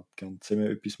 da können wir gerne zusammen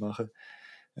etwas machen.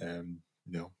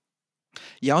 Ja.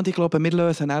 Ja, und ich glaube, wir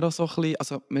lösen auch so ein bisschen,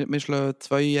 also wir schlagen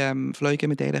 2 Fliegen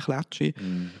mit einer Klatsche.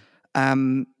 Mhm.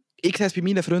 Ich sehe es bei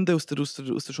meinen Freunden aus der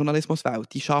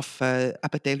Journalismuswelt, die arbeiten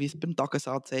eben teilweise beim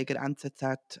Tagesanzeiger,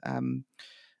 NZZ,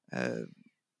 äh,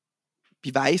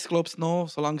 bei Weiss, glaube ich, noch,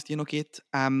 solange es die noch gibt.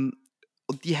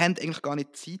 Und die haben eigentlich gar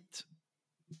nicht Zeit,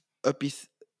 etwas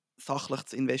sachlich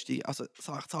zu also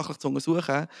sachlich zu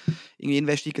untersuchen, irgendwie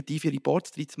investigative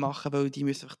Reports drin zu machen, weil die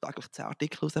müssen einfach täglich 10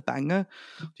 Artikel rausbängen.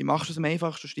 Wie machst du es am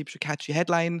einfachsten? Du schreibst eine catchy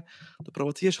Headline, du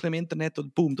provozierst ein bisschen im Internet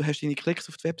und boom, du hast deine Klicks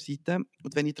auf die Webseite.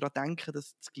 Und wenn ich daran denke,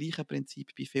 dass das gleiche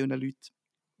Prinzip bei vielen Leuten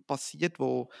passiert,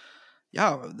 die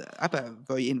ja, eben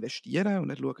wollen investieren und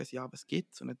dann schauen sie an, was es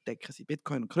gibt und dann entdecken sie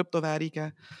Bitcoin und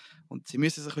Kryptowährungen und sie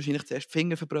müssen sich wahrscheinlich zuerst die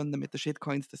Finger verbrennen mit den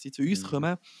Shitcoins, dass sie zu uns Mhm.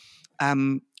 kommen.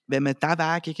 Wenn man diesen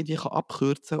Weg irgendwie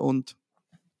abkürzen kann und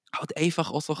halt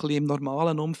einfach auch so ein bisschen im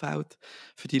normalen Umfeld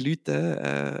für die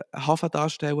Leute einen Hafen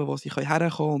darstellen, wo sie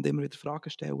herkommen können und immer wieder Fragen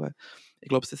stellen. Ich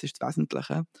glaube, das ist das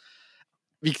Wesentliche.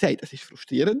 Wie gesagt, es ist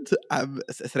frustrierend.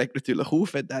 Es regt natürlich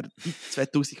auf, wenn du die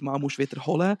 2000 Mal musst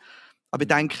wiederholen musst. Aber ich Mhm.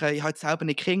 denke, ich habe jetzt selber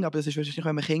nicht Kinder, aber es ist wahrscheinlich,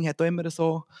 wenn man Kinder hat, auch immer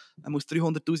so, man muss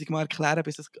 300'000 Mal erklären,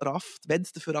 bis es rafft. Wenn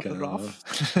es dafür aber Genau. rafft,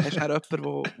 hast du dann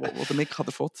jemanden, der damit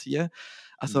davonziehen kann.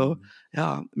 Also, Mhm.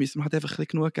 ja, müssen wir halt einfach ein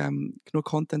bisschen genug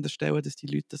Content erstellen, dass die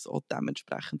Leute das auch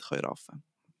dementsprechend raffen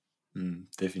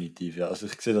Definitiv, ja. Also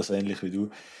ich sehe das ähnlich wie du.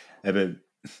 Eben,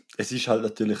 es ist halt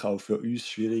natürlich auch für uns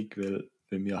schwierig, weil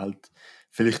wir halt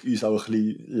vielleicht uns auch ein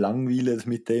bisschen langweilen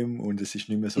mit dem und es ist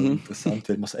nicht mehr so können. interessant,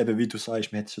 weil man es eben, wie du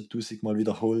sagst, man hat es schon 1000 Mal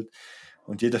wiederholt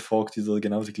und jeder fragt wieder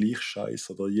genau den gleichen Scheiß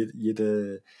oder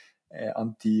jeder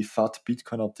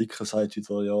Anti-Fat-Bitcoin-Artikel sagt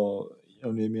wieder, ja,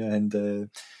 irgendwie wir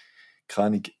haben, keine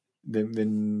Ahnung,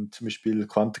 wenn zum Beispiel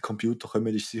Quantencomputer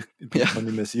kommen, ist Ja. Bitcoin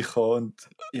nicht mehr sicher und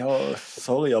ja,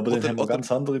 sorry, aber dann Oder, haben wir oder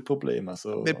ganz andere Probleme.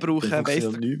 wir Also, dann brauchen,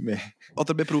 funktioniert nichts mehr.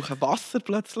 oder wir brauchen Wasser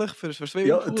plötzlich für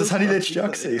Ja, das Swimmingpools. habe ich Also letztes Jahr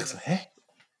diese, gesehen. Ich so: „Hä?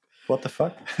 What the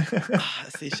fuck?“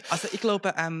 es ist, also ich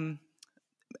glaube,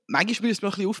 manchmal müssen wir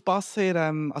noch ein bisschen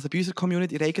aufpassen, also bei unserer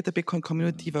Community, in der eigenen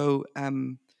Bitcoin-Community, Mhm. weil,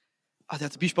 also ich habe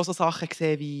zum Beispiel auch so Sachen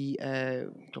gesehen wie,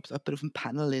 ich glaube, jemand auf dem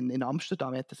Panel in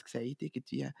Amsterdam hat das gesagt,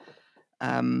 irgendwie,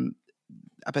 ähm,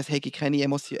 aber es hätte keine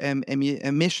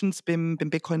Emissions beim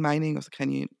Bitcoin-Mining, also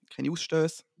keine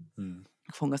Ausstöße. Mhm.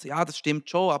 Gefunden, also, ja, das stimmt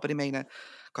schon, aber ich meine,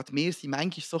 gerade wir sind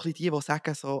manchmal so ein bisschen die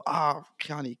sagen so, keine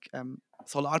Ahnung,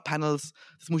 Solarpanels,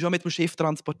 das musst du auch mit dem Schiff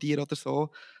transportieren oder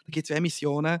so. Da gibt es ja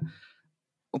Emissionen.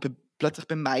 Und plötzlich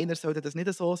beim Miner sollte das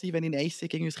nicht so sein, wenn ich ein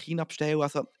ASIC irgendwie aus China bestelle.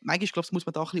 Also manchmal, glaube ich, muss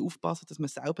man da ein bisschen aufpassen, dass man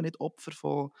selber nicht Opfer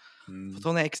von Mhm. so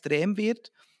einem Extrem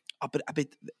wird. Aber eben,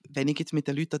 wenn ich jetzt mit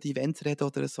den Leuten an die Events rede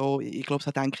oder so, ich glaube,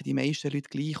 so denken die meisten Leute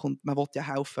gleich und man will ja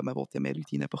helfen, man will ja mehr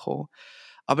Leute reinbekommen.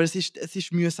 Aber es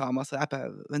ist mühsam. Also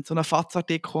eben, wenn so ein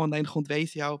Fatzartikel online kommt,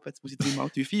 weiss ich auch, jetzt muss ich 3-mal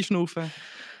tief einschnaufen,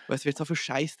 weil es wird so viel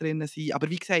Scheiß drin sein. Aber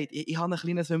wie gesagt, ich habe eine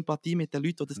kleine Sympathie mit den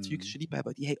Leuten, die das Zeug Mhm. schreiben,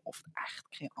 weil die haben oft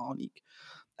echt keine Ahnung.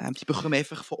 Die bekommen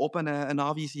einfach von oben eine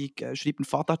Anweisung, schreib einen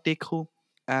Fadartikel.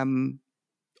 Ähm,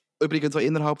 Übrigens auch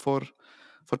innerhalb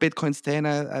der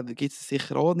Bitcoin-Szene gibt es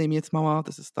sicher auch, nehme ich jetzt mal an,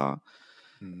 dass es da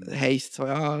Mhm. heisst, so,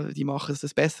 ja, die machen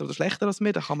es besser oder schlechter als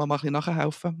wir, da kann man mal ein bisschen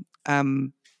nachhelfen.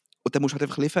 Und dann musst du halt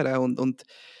einfach liefern. Und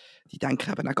die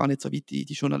denken eben auch gar nicht so weit, die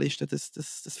Journalisten, dass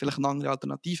es vielleicht eine andere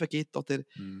Alternative gibt. Oder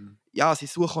Mhm. ja, sie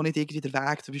suchen auch nicht irgendwie den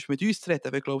Weg, zum Beispiel mit uns zu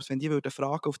reden. Weil ich glaube, wenn die würden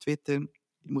fragen auf Twitter,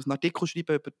 ich muss einen Artikel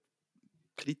schreiben über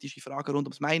kritische Fragen rund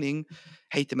ums Mining,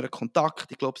 hätten wir einen Kontakt.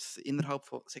 Ich glaube, innerhalb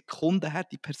von Sekunden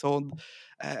hat die Person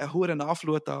eine hohe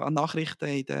Anflut an Nachrichten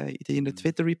in den Mhm.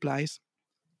 Twitter-Replies.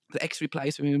 oder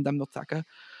X-Replies, wie wir dem noch sagen,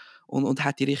 und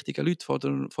hat die richtigen Leute vor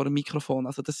dem Mikrofon.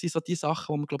 Also das sind so die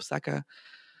Sachen, wo man, glaube ich, sagen,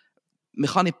 man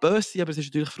kann nicht böse sein, aber es ist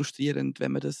natürlich frustrierend,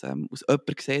 wenn man das aus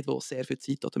jemandem sieht, der sehr viel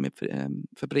Zeit damit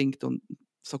verbringt und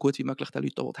so gut wie möglich den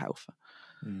Leuten auch helfen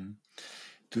will. Mhm.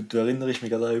 Du erinnerst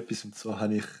mich gerade an etwas, und zwar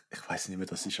habe ich weiß nicht mehr,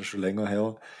 das ist ja schon länger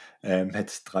her,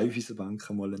 hat die Raiffeisenbank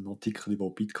mal einen Artikel über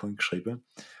Bitcoin geschrieben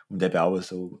und eben auch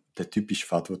so der typische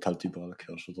Pfad, den du halt überall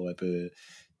hörst, oder eben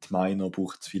die Miner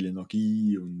brauchen zu viel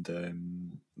Energie und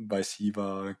weiss ich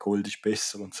was, Gold ist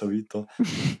besser und so weiter.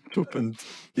 Super. Und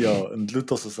ja, und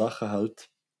lauter so Sachen halt.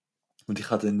 Und ich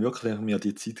habe dann wirklich mir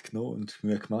die Zeit genommen und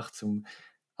mir gemacht, um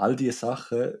all die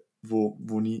Sachen, wo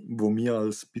mir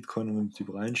als Bitcoiner nicht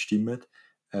übereinstimmen,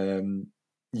 ähm,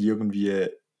 irgendwie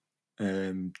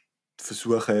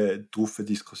versuchen, drauf eine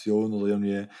Diskussion oder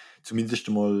irgendwie zumindest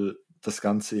einmal das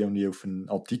Ganze irgendwie auf einen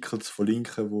Artikel zu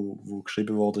verlinken, wo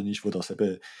geschrieben worden ist, wo das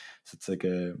eben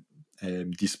sozusagen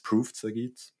disproved, sage ich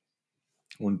jetzt.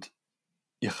 Und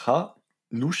ich habe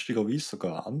lustigerweise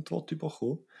sogar eine Antwort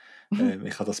bekommen.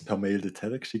 Ich habe das per Mail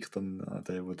dorthin geschickt an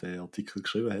den, der den Artikel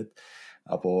geschrieben hat.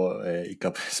 Aber ich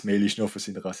glaube, das Mail ist noch von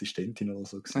seiner Assistentin oder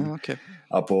so gewesen. Okay.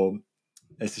 Aber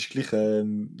es ist gleich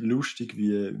lustig,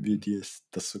 wie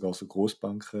das sogar so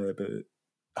Großbanken eben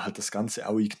halt das Ganze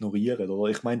auch ignorieren. Oder?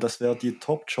 Ich meine, das wäre die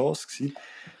Top-Chance gewesen,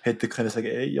 hätte können sagen,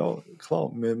 ey, ja, klar,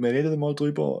 wir reden mal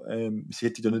drüber. Sie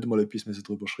hätte ja nicht mal etwas müssen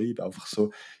drüber schreiben, einfach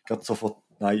so, gerade sofort,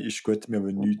 nein, ist gut, wir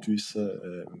wollen nichts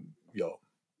wissen, ja,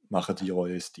 machen die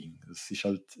euer Ding. Das ist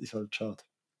halt schade.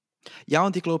 Ja,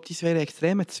 und ich glaube, das wäre eine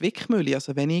extreme Zwickmühle.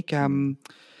 Also Mhm.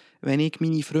 wenn ich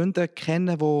meine Freunde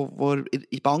kenne, die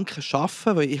in Banken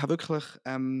arbeiten, weil ich habe wirklich,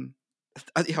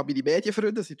 also ich habe meine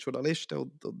Medienfreunde, das sind Journalisten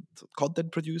und Content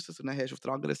Producers, und dann hast du auf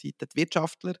der anderen Seite die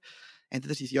Wirtschaftler.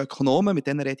 Entweder sind sie ja Ökonomen, mit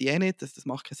denen rede ich eh nicht, das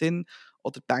macht keinen Sinn,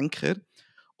 oder Banker.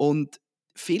 Und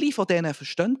viele von denen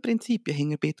verstehen die Prinzipien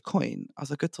hinter Bitcoin.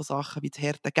 Also gerade so Sachen wie das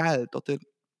harte Geld oder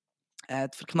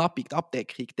die Verknappung, die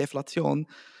Abdeckung, die Deflation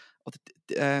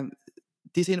oder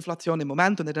Disinflation im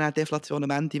Moment und dann auch Deflation am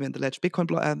Ende, wenn der letzte Bitcoin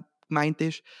gemeint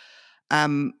ist.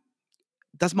 Ähm,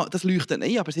 das leuchtet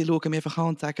nicht, aber sie schauen mich einfach an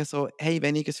und sagen so, hey,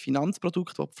 wenn ich ein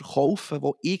Finanzprodukt verkaufen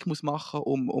will, das ich machen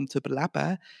muss, um zu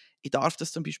überleben, ich darf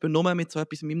das zum Beispiel nur mit so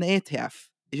etwas wie einem ETF.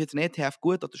 Ist jetzt ein ETF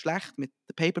gut oder schlecht, mit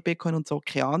der Paper Bitcoin und so,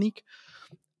 keine Ahnung.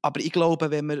 Aber ich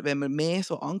glaube, wenn wir mehr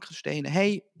so Ankersteine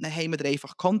haben, dann haben wir da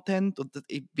einfach Content und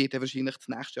ich werde wahrscheinlich das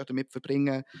nächste Jahr damit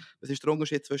verbringen, was ist der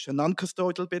Unterschied zwischen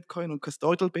Non-Custodial Bitcoin und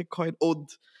Custodial Bitcoin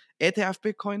und ETF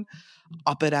Bitcoin.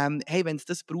 Aber hey, wenn es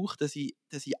das braucht, dass ich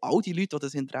all die Leute, die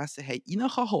das Interesse haben,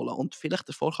 holen kann und vielleicht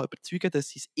davor kann überzeugen, dass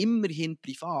sie es immerhin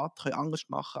privat anders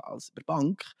machen als über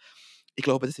Bank, ich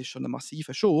glaube, das ist schon ein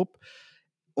massiver Schub.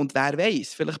 Und wer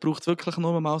weiß, vielleicht braucht es wirklich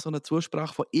nur mal so eine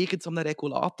Zusprache von irgendeinem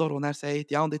Regulator, und er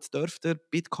sagt, ja, und jetzt dürft ihr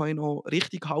Bitcoin auch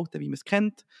richtig halten, wie man es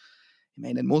kennt. Ich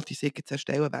meine, ein Multisig zu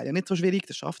erstellen wäre ja nicht so schwierig,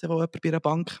 das schafft ja wohl jemand bei einer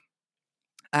Bank.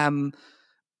 Ähm,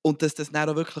 und dass das dann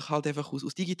auch wirklich halt einfach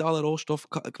aus digitalen Rohstoffen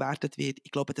gewertet wird,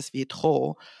 ich glaube, das wird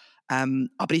kommen.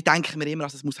 Aber ich denke mir immer,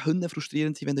 also es muss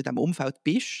frustrierend sein, wenn du in diesem Umfeld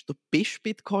bist. Du bist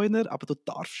Bitcoiner, aber du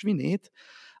darfst wie nicht.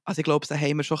 Also ich glaube, da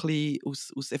haben wir schon ein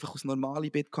bisschen einfach aus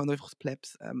normalen Bitcoin, einfach aus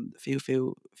Plebs, viel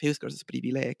größeres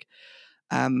Privileg.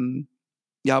 Ähm,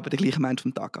 ja, aber der gleiche Mensch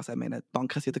vom Tag. Also ich meine, die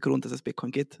Banken sind der Grund, dass es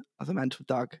Bitcoin gibt. Also Mensch vom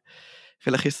Tag.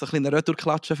 Vielleicht ist es so ein bisschen eine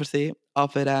Retourklatsche für sie,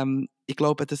 aber ich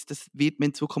glaube, das wird man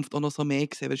in Zukunft auch noch so mehr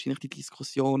sehen, wahrscheinlich die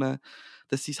Diskussionen,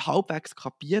 dass sie es halbwegs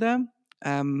kapieren,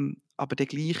 aber dann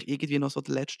gleich irgendwie noch so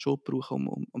den letzten Schub brauchen,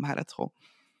 um herzukommen.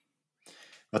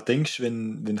 Was denkst du,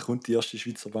 wenn kommt die erste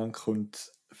Schweizer Bank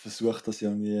und versucht das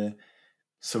irgendwie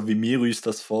so wie wir uns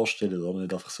das vorstellen, oder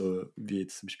nicht einfach so, wie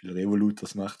jetzt zum Beispiel Revolut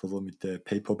das macht, oder mit den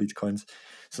Paper-Bitcoins,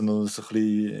 sondern so ein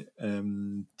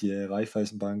bisschen die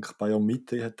Raiffeisenbank Bayern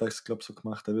Mitte hat das, glaube ich, so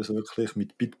gemacht, eben so wirklich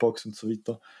mit Bitbox und so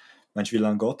weiter. Meinst du, wie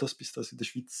lange geht das, bis das in der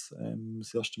Schweiz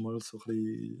das erste Mal so ein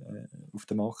bisschen auf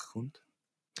den Markt kommt?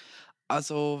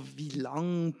 Also, wie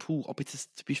lang, ob jetzt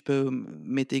das zum Beispiel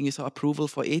mit irgendwie so Approval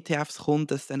von ETFs kommt,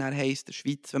 dass dann heisst, der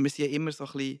Schweiz, wenn wir sind ja immer so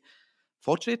ein bisschen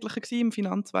fortschrittlicher gewesen im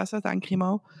Finanzwesen, denke ich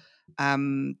mal.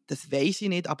 Das weiß ich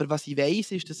nicht, aber was ich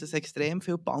weiß, ist, dass es extrem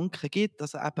viele Banken gibt.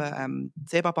 Also eben die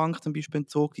SEBA Bank zum Beispiel in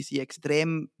Zug, die sind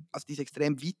extrem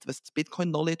weit, was das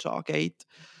Bitcoin-Knowledge angeht.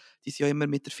 Die sind ja immer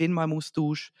mit der Firma im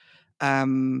Austausch.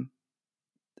 Ähm,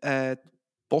 die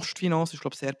Postfinance ist,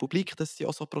 glaube ich, sehr publik, dass sie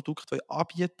auch so Produkte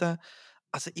anbieten.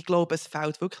 Also ich glaube, es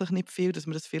fehlt wirklich nicht viel, dass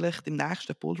wir das vielleicht im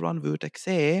nächsten Bullrun würden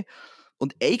sehen.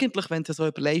 Und eigentlich, wenn du so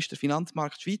überlegst, der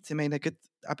Finanzmarkt Schweiz, ich meine, gerade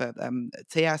eben,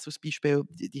 CS als Beispiel,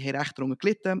 die haben recht darunter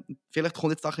gelitten. Vielleicht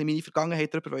kommt jetzt auch ein bisschen meine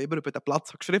Vergangenheit drüber, weil ich immer über den Platz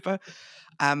habe geschrieben.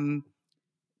 Ähm,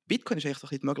 Bitcoin ist eigentlich so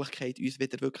ein bisschen die Möglichkeit, uns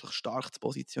wieder wirklich stark zu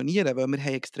positionieren, weil wir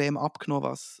haben extrem abgenommen,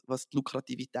 was die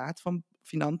Lukrativität vom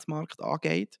Finanzmarkt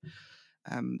angeht.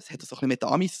 Es hat auch so ein bisschen mit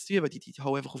Amis zu tun, weil die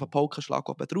hauen einfach auf einen Paukenschlag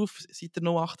oben drauf seit der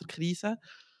 08er-Krise.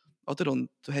 Oder? Und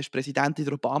du hast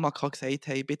Präsidentin Obama gesagt,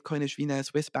 hey, Bitcoin ist wie ein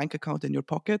Swiss Bank Account in your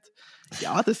pocket.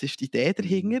 Ja, das ist die Idee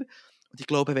dahinter. Und ich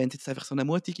glaube, wenn es jetzt einfach so eine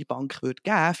mutige Bank würde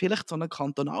geben, vielleicht so eine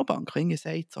Kantonalbank, die irgendwie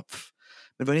sagt, so,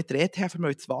 wir wollen nicht die ETF, wir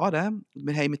wollen es wahren.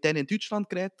 Wir haben mit denen in Deutschland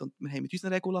geredet und wir haben mit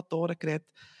unseren Regulatoren geredet.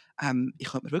 Ich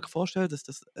könnte mir wirklich vorstellen, dass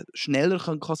das schneller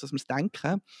kommen kann, als wir es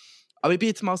denken. Aber ich bin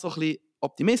jetzt mal so ein bisschen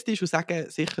optimistisch und sage,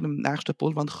 sicher im nächsten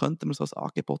Bullrun könnten wir so ein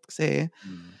Angebot sehen.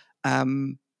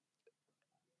 Ähm,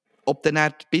 Ob dann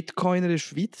die Bitcoiner in der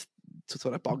Schweiz zu so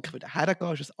einer Bank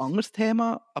hergehen, ist ein anderes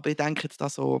Thema. Aber ich denke jetzt da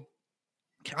so,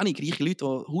 keine Ahnung, reiche Leute, die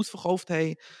ein Haus verkauft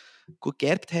haben, gut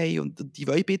geerbt haben und die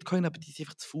wollen Bitcoin, aber die sind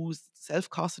einfach zu faul,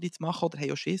 Self-Custody zu machen oder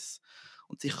haben auch Schiss.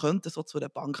 Und sie könnten so zu einer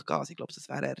Bank gehen. Also ich glaube, das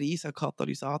wäre ein riesiger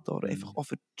Katalysator, einfach auch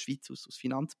für die Schweiz aus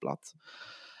Finanzplatz.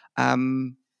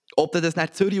 Ob das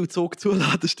nicht Zürich und Zug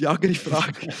zulässt, ist die andere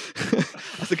Frage.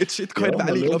 Also die Shitcoin Ja, mal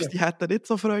Valley, ich glaube, schauen. die hätten nicht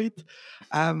so Freude.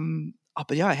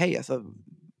 Aber ja, hey, also,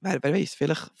 wer weiß,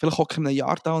 vielleicht hocken wir in einem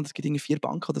Jahr da und es gibt irgendwie 4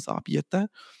 Banken, die das anbieten.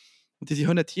 Und diese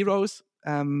 100 Heroes,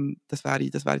 das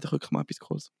wäre doch wirklich mal etwas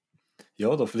Cooles. Ja,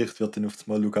 oder vielleicht wird dann auf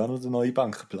einmal Lugano der neue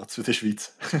Bankenplatz für die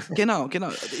Schweiz. Genau,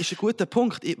 das ist ein guter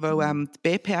Punkt, weil die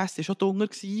BPS war schon drunter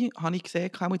gewesen, habe ich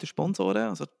gesehen, auch mit den Sponsoren,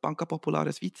 also die Banca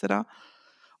Popolare Svizzera.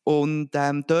 Und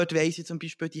dort weiss ich zum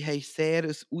Beispiel, die haben sehr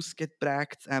ein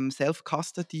ausgeprägtes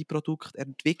Self-Custody-Produkt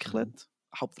entwickelt,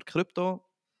 halt für Krypto.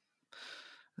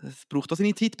 Es braucht auch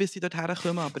seine Zeit, bis sie dort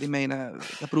herkommen, aber ich meine,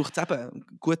 da braucht es eben einen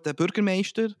guten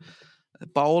Bürgermeister.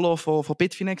 Paolo von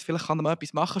Bitfinex, vielleicht kann er mal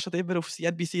etwas machen, statt immer auf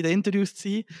CNBC in den Interviews zu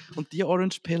sein und die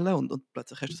Orange Pillen und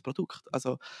plötzlich hast du das Produkt.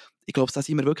 Also ich glaube, da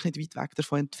sind wir wirklich nicht weit weg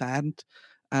davon entfernt.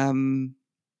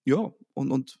 Ja,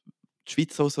 und die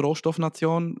Schweiz als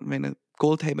Rohstoffnation, ich meine,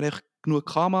 Gold haben wir echt genug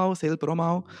gehabt mal, Silber auch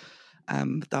mal.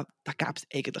 Da gäbe es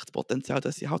eigentlich das Potenzial,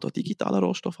 dass sie halt auch digitale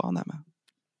Rohstoffe annehmen.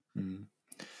 Mhm.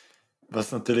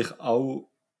 Was natürlich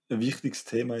auch ein wichtiges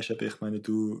Thema ist, ich meine,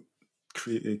 du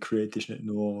createst nicht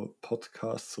nur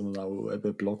Podcasts, sondern auch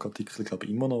eben Blogartikel, glaube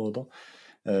ich, immer noch, oder?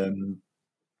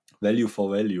 Value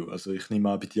for Value. Also ich nehme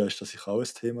an, bei dir ist das sicher auch ein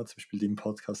Thema, zum Beispiel deinen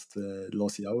Podcast höre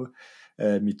ich auch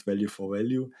mit Value for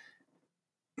Value.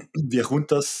 Wie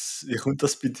kommt das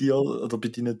bei dir oder bei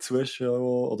deinen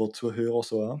Zuschauern oder Zuhörern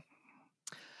so an?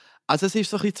 Also es ist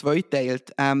so ein bisschen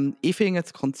zweiteilt. Ich finde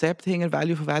das Konzept hinter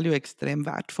Value for Value extrem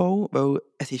wertvoll, weil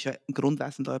es ist ja im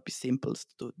Grundwesen da etwas Simples.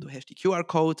 Du hast die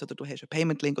QR-Codes oder du hast einen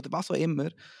Payment-Link oder was auch immer.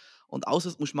 Und alles,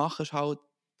 was du machen musst, ist halt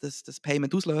das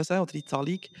Payment auslösen oder die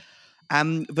Zahlung.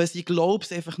 Was ich glaube,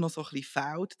 es einfach noch so ein bisschen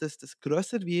fehlt, dass das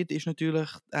grösser wird, ist natürlich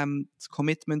das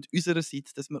Commitment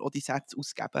unsererseits, dass wir auch die Sätze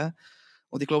ausgeben.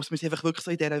 Und ich glaube, wir sind einfach wirklich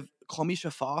so in dieser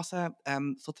komischen Phase.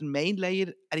 So der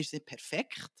Main-Layer, er ist nicht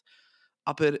perfekt,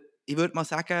 aber ich würde mal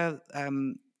sagen,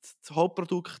 das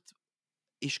Hauptprodukt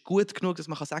ist gut genug, dass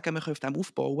man sagen kann, man kann auf dem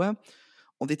aufbauen.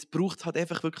 Und jetzt braucht es halt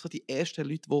einfach wirklich so die ersten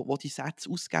Leute, die Sätze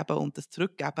ausgeben und das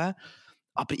zurückgeben.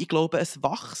 Aber ich glaube, es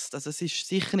wächst. Also es ist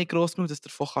sicher nicht gross genug, dass du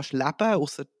davon kannst leben kannst,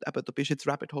 ausser du bist jetzt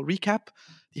Rabbit Hole Recap.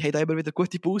 Die haben da immer wieder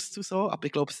gute Boosts und so, aber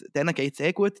ich glaube, denen geht es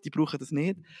eh gut, die brauchen das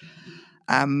nicht.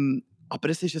 Aber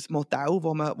es ist ein Modell,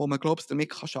 wo man glaube ich,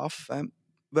 damit arbeiten kann.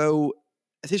 Weil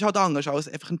es ist halt anders als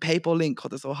einfach ein Paypal-Link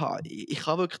oder so haben. Ich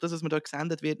kann wirklich das, was mir dort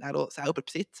gesendet wird, auch selber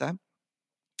besitzen.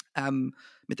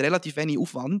 Mit relativ wenig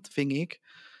Aufwand, finde ich.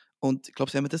 Und ich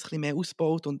glaube, wenn man das ein bisschen mehr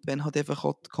ausbaut und wenn halt einfach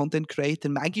auch die Content Creator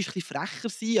manchmal ein bisschen frecher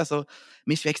sind, also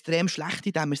wir sind extrem schlecht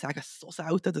in dem, wir sagen so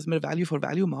selten, dass wir Value for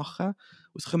Value machen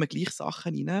und es kommen gleich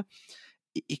Sachen rein.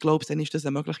 Ich glaube, dann ist das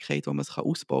eine Möglichkeit, wo man es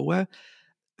ausbauen kann.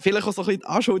 Vielleicht auch so ein bisschen die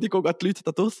Anschuldigung an die Leute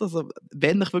da draussen, also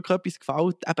wenn euch wirklich etwas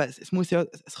gefällt, eben,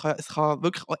 es kann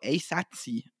wirklich auch ein Satz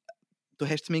sein. Du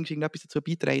hast zumindest irgendetwas dazu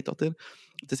beigetragen, oder?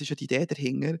 Das ist ja die Idee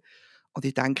dahinter. Und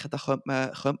ich denke, da könnte man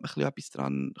etwas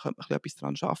dran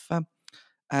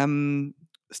arbeiten.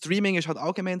 Streaming ist halt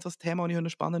allgemein so ein Thema, das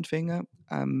ich spannend finde.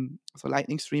 Also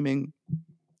Lightning Streaming,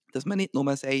 dass man nicht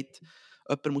nur sagt,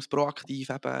 jemand muss proaktiv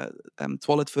eben, das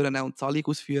Wallet führen und die Zahlung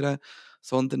ausführen,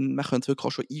 sondern man könnte es wirklich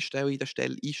auch schon einstellen in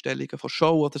den Einstellungen von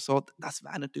Show oder so. Das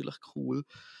wäre natürlich cool.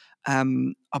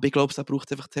 Aber ich glaube, da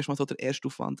braucht es einfach zuerst mal so den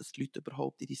Erstaufwand, dass die Leute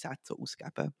überhaupt ihre Sätze so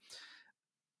ausgeben.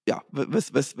 Ja,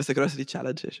 was eine größere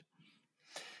Challenge ist.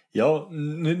 Ja,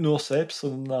 nicht nur selbst,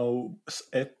 sondern auch das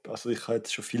App. Also ich habe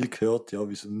jetzt schon viel gehört, ja,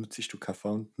 wieso nutzt du kein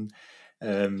Fountain?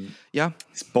 Ja,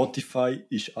 Spotify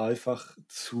ist einfach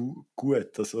zu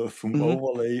gut, also vom mhm,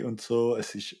 Overlay und so.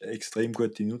 Es ist extrem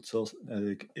gutes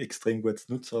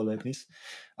Nutzererlebnis.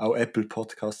 Auch Apple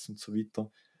Podcasts und so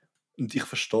weiter. Und ich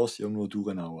verstehe es irgendwo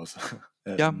durch auch. Also,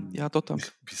 ja, ja, total.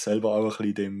 ich bin selber auch ein bisschen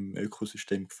in dem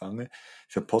Ökosystem gefangen.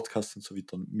 Für Podcasts und so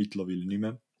weiter mittlerweile nicht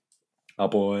mehr.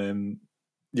 Aber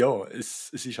ja, es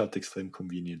ist halt extrem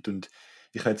convenient. Und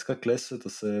ich habe jetzt gerade gelesen,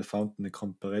 dass Fountain eine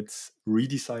komplett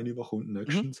Redesign überkommt Mhm,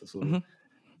 nächstens. Also, mhm,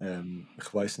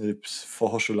 ich weiß nicht, ob es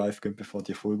vorher schon live geht, bevor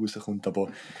die Folge rauskommt,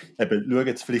 aber eben, schaut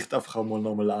jetzt vielleicht einfach auch mal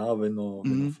nochmal an, wenn ihr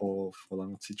mhm. vor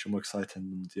langer Zeit schon mal gesagt habt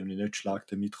und die nicht Schlag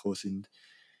damit gekommen sind.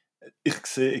 Ich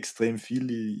sehe extrem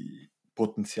viel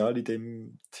Potenzial in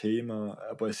dem Thema,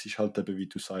 aber es ist halt eben, wie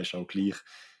du sagst, auch gleich.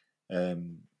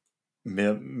 Ähm,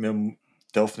 wir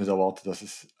dürfen nicht erwarten, dass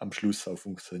es am Schluss auch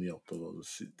funktioniert. Oder?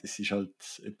 Das ist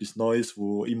halt etwas Neues,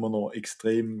 wo immer noch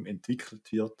extrem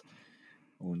entwickelt wird.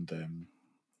 Und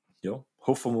ja,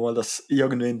 hoffen wir mal, dass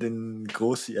irgendwann dann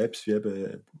große Apps wie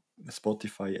eben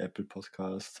Spotify, Apple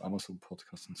Podcasts, Amazon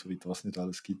Podcasts und so weiter, was nicht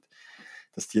alles gibt,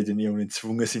 dass die dann irgendwann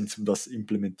gezwungen sind, um das zu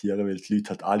implementieren, weil die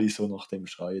Leute halt alle so nach dem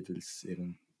schreien, weil sie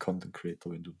ihren Content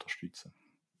Creator unterstützen.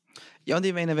 Ja, und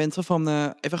ich meine, wenn du so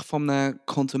einfach von einem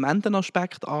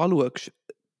Konsumentenaspekt anschaust,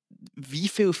 wie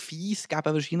viel Fees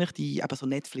geben wahrscheinlich die eben so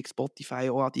Netflix, Spotify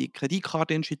auch an die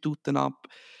Kreditkarteninstitute ab?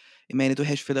 Ich meine, du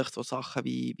hast vielleicht so Sachen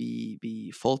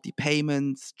wie Faulty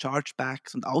Payments,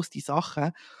 Chargebacks und all die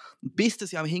Sachen. Und bis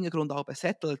das ja im Hintergrund auch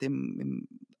besettelt,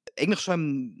 eigentlich schon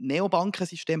im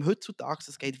Neobankensystem heutzutage,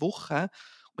 das geht Wochen.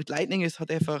 Mit Lightning ist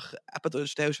halt einfach, eben, du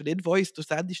stellst einen Invoice, du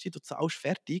sendest die, du zahlst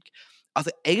fertig.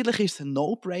 Also eigentlich ist es ein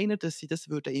No-Brainer, dass sie das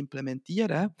würden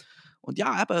implementieren. Und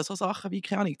ja, eben so Sachen wie,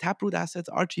 keine Ahnung, Taproot Assets,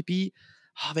 RGB,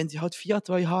 wenn sie halt Fiat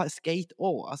haben, es geht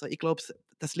auch. Also ich glaube,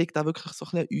 das liegt da wirklich so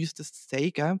ein bisschen an uns, das zu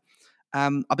zeigen.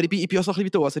 Aber ich bin auch so ein bisschen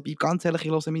wie du. Also ich bin ganz ehrlich, ich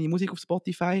höre meine Musik auf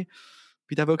Spotify.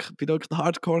 Bin da wirklich der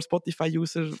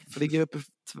Hardcore-Spotify-User für irgendwie etwa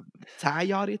 10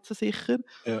 Jahre jetzt sicher.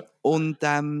 Ja. Und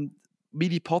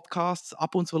meine Podcasts,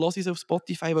 ab und zu höre ich sie auf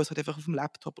Spotify, weil es halt einfach auf dem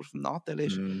Laptop oder auf dem Nadel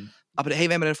ist. Mm, Aber hey,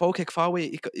 wenn mir ein Erfolg hat gefallen,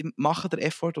 ich mache den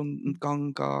Effort und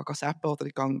gehe zappen oder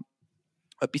ich gehe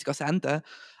etwas senden.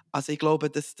 Also ich glaube,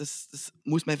 das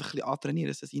muss man einfach ein bisschen antrainieren,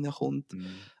 dass es reinkommt. mm,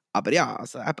 Aber ja,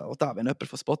 also eben auch da, wenn jemand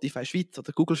von Spotify Schweiz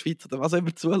oder Google Schweiz oder was auch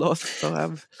immer zulässt, so,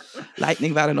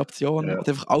 Lightning wäre eine Option ja, oder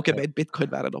einfach ja. allgemein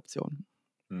Bitcoin wäre eine Option.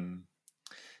 Mm.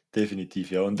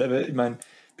 Definitiv, ja. Und eben, ich meine,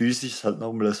 bei uns ist es halt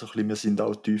nochmal so ein bisschen, wir sind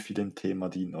auch tief in dem Thema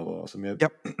drin, oder? Also wir Ja.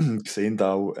 sehen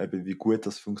da auch, eben, wie gut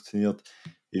das funktioniert,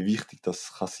 wie wichtig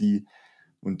das kann sein.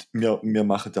 Und wir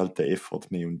machen halt den Effort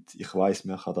mehr. Und ich weiß,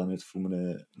 man kann da nicht von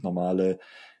einem normalen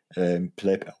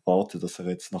Pleb erwarten, dass er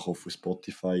jetzt nachher auf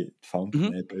Spotify die Mhm.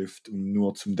 Fountain-App öffnet und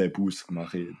nur zum den Boost zu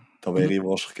machen. Da wäre Mhm. ich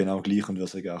wahrscheinlich genau gleich und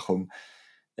würde sagen, ach komm,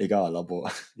 egal,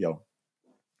 aber ja.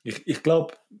 Ich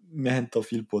glaube, wir haben da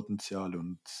viel Potenzial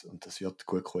und das wird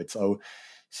gut kommen. Jetzt auch,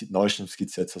 seit neuestem gibt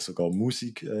es jetzt auch sogar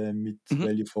Musik mit Mhm.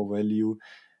 Value for Value.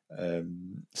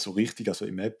 So richtig, also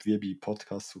im App wie bei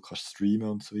Podcasts, du kannst streamen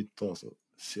und so weiter. Also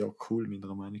sehr cool,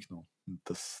 meiner Meinung nach. Und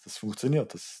das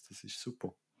funktioniert, das ist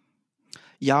super.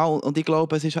 Ja, und ich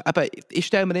glaube, es ist eben, ich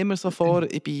stelle mir immer so vor,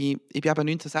 ich bin eben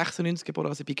 1996 geboren,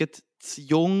 also ich bin gerade zu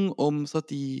jung, um so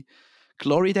die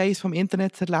Glory Days vom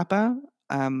Internet zu erleben.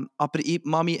 Aber ich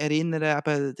kann mich erinnern,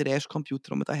 eben der erste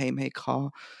Computer, den wir daheim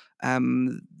hatten,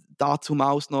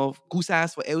 dazumals noch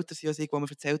Cousins, die älter sind als ich, die mir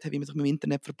erzählt haben, wie man sich mit dem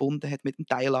Internet verbunden hat, mit dem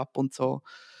Dial-Up und so.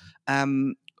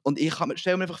 Und ich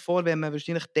stelle mir einfach vor, wenn man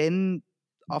wahrscheinlich dann,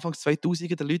 Anfangs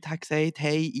 2000 den Leuten hat gesagt,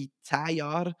 hey, in 10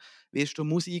 Jahren wirst du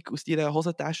Musik aus deiner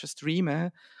Hosentasche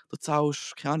streamen, du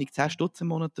zahlst, keine Ahnung, 10 Stutz im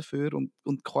Monat dafür und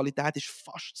die Qualität ist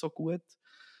fast so gut.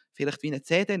 Vielleicht wie eine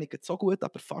CD, nicht so gut,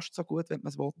 aber fast so gut, wenn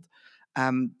man es will.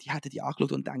 Die hätten die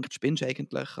angeschaut und gedacht, spinnst du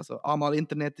eigentlich? Also einmal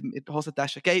Internet in der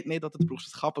Hosentasche geht nicht oder du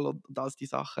brauchst ein Kabel und all diese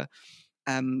Sachen.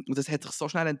 Und das hat sich so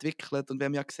schnell entwickelt und wir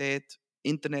haben ja gesehen,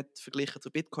 Internet verglichen zu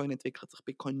Bitcoin entwickelt sich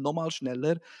Bitcoin nochmal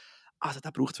schneller. Also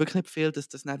da braucht es wirklich nicht viel, dass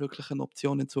das dann wirklich eine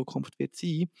Option in Zukunft wird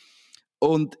sein.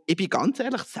 Und ich bin ganz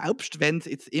ehrlich, selbst wenn es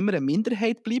jetzt immer eine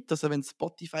Minderheit bleibt, also wenn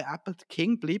Spotify, Apple der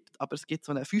King bleibt, aber es gibt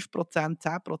so eine 5%,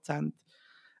 10%,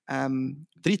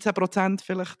 13%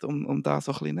 vielleicht, um da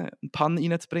so ein bisschen einen Pun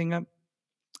reinzubringen.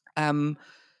 Ähm,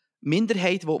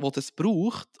 Minderheit, die das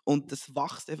braucht und das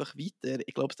wächst einfach weiter.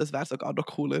 Ich glaube, das wäre sogar noch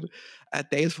cooler, ein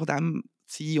Teil von dem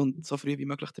zu sein und so früh wie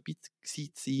möglich dabei zu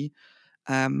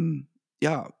sein.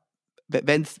 Ja,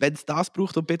 wenn es das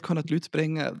braucht, um Bitcoin an die Leute zu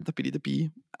bringen, dann bin ich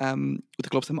dabei. Und ich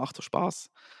glaube, es macht so Spass.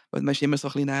 Weil man ist immer so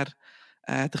ein bisschen näher,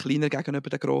 der Kleiner gegenüber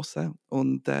der Grossen.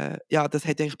 Und ja, das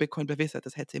hat eigentlich Bitcoin bewiesen,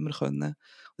 das hat es immer können.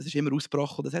 Das ist immer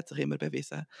ausgebrochen und das hat sich immer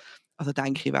bewiesen. Also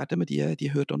denke ich, werden wir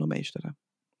die Hürde auch noch meistern.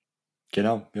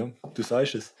 Genau, ja, du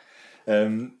sagst es.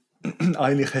 Ähm,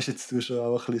 eigentlich hast jetzt du schon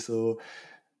auch ein bisschen so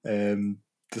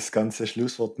das ganze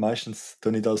Schlusswort meistens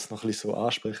tue ich das noch ein bisschen so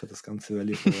ansprechen, das ganze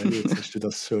Value for Value. Jetzt hast du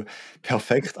das schon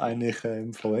perfekt eigentlich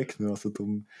vorweggenommen. Also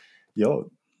darum, ja,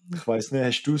 ich weiss nicht,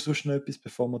 hast du sonst noch etwas,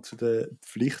 bevor wir zu der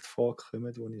Pflichtfrage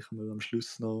kommen, die ich mal am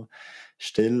Schluss noch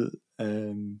stelle?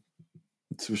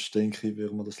 Sonst denke ich,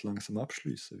 werden wir das langsam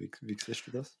abschließen. Wie siehst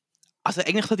du das? Also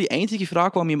eigentlich so die einzige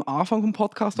Frage, die ich mich am Anfang des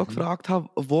Podcasts auch Mhm. gefragt habe,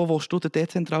 wo willst du den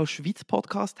dezentralen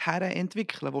Schweiz-Podcast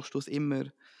entwickeln? Willst du es immer,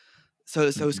 soll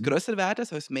es Mhm. grösser werden,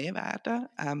 soll es mehr werden?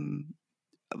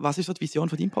 Was ist so die Vision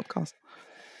von deinem Podcast?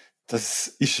 Das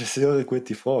ist eine sehr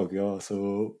gute Frage. Ja,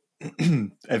 also,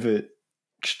 eben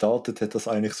gestartet hat das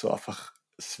eigentlich so einfach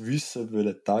das Wissen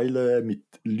wollen teilen, mit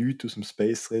Leuten aus dem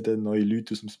Space reden, neue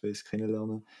Leute aus dem Space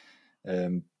kennenlernen.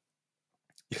 Ähm,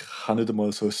 ich habe nicht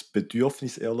einmal so das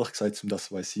Bedürfnis, ehrlich gesagt, um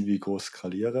das weiss ich, wie groß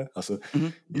skalieren. Also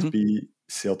Mhm, ich mhm, bin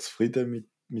sehr zufrieden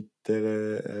mit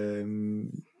der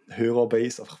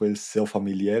Hörerbase, einfach weil es sehr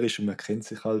familiär ist und man kennt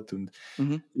sich halt. Und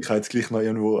mhm, ich kann jetzt gleich mal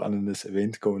irgendwo an ein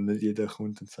Event gehen und nicht jeder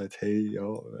kommt und sagt, hey, ja,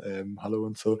 hallo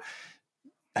und so.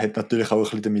 Hat natürlich auch ein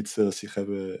bisschen damit zu tun, dass ich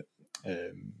eben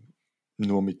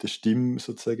nur mit der Stimme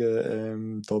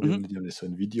sozusagen da bin mhm. und nicht irgendwie so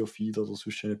ein Videofeed oder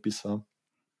sonst etwas habe.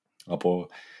 Aber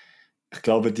ich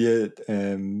glaube,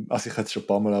 also ich habe jetzt schon ein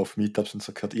paar Mal auf Meetups und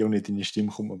so gehört, irgendwie deine Stimme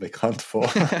kommt mir bekannt vor.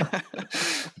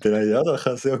 Und dann, ja, das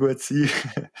kann sehr gut sein.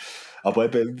 Aber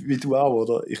eben, wie du auch,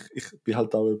 oder? Ich bin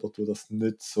halt auch jemand, der das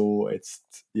nicht so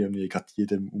jetzt irgendwie gerade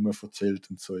jedem erzählt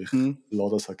und so. Ich Mhm,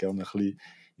 lasse das auch gerne ein bisschen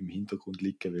im Hintergrund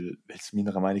liegen, weil es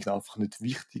meiner Meinung nach einfach nicht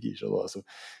wichtig ist, oder? Also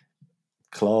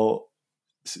klar,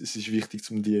 es ist wichtig,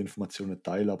 um die Informationen zu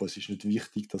teilen, aber es ist nicht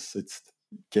wichtig, dass jetzt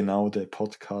genau der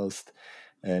Podcast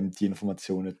die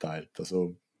Informationen teilt.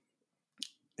 Also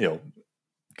ja,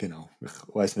 genau. Ich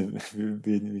weiß nicht,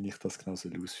 wie ich das genau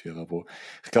ausführen soll, aber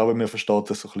ich glaube, man versteht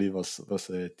das so ein bisschen, was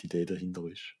die Idee dahinter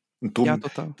ist. Und ja, darum,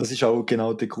 total. das ist auch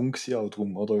genau der Grund gewesen, auch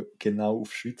drum, oder? Genau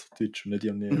auf Schweizerdeutsch und nicht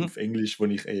irgendwie Mhm, auf Englisch, wo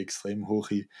ich eine extrem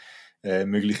hohe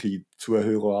mögliche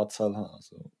Zuhöreranzahl habe.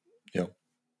 Also, ja.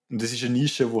 Und das ist eine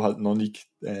Nische, die halt noch nicht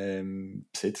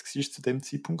besetzt war zu dem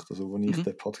Zeitpunkt. Also, als ich mhm.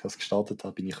 den Podcast gestartet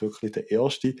habe, bin ich wirklich der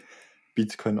erste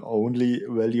Bitcoin-only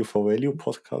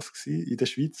Value-for-Value-Podcast in der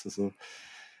Schweiz. Also,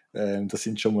 das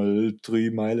sind schon mal 3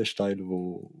 Meilensteine,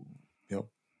 wo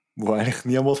eigentlich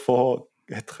niemand vorher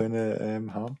hätte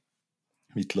können, haben.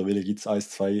 Mittlerweile gibt es 1,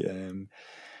 2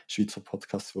 Schweizer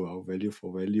Podcasts, die auch Value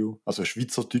for Value, also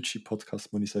schweizerdeutsche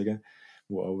Podcasts, muss ich sagen,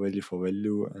 die auch Value for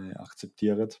Value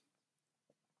akzeptieren.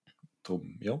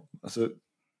 Darum, ja, also,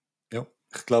 ja,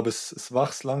 ich glaube, es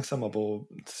wächst langsam, aber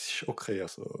das ist okay,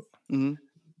 also, Mhm.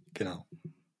 genau.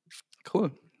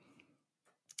 Cool.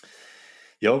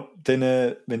 Ja, dann,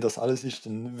 wenn das alles ist,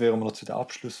 dann wären wir noch zu der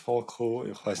Abschlussfrage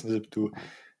gekommen. Ich weiß nicht, ob du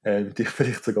dich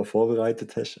vielleicht sogar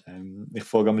vorbereitet hast. Ich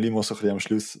frage einmal immer so ein bisschen am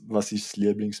Schluss, was ist das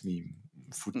Lieblingsmeme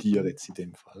von dir Mhm. jetzt in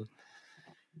dem Fall?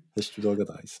 Hast du da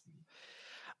gerade eins?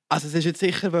 Also es ist jetzt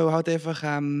sicher, weil halt einfach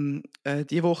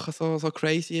die Woche so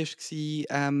crazy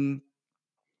war.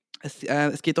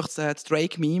 Es gibt doch das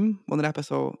Drake-Meme, wo er eben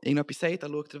so irgendetwas sagt,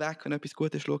 dann schaut er weg, wenn etwas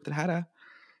gut ist, schaut er her.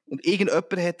 Und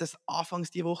irgendjemand hat das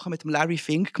anfangs diese Woche mit dem Larry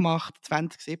Fink gemacht,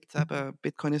 2017, eben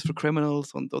Bitcoin is for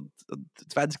Criminals und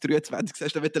 2023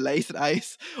 siehst du mit der Laser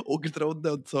Eyes unten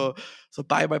drunter und so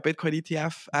Buy my Bitcoin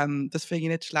ETF. Das finde ich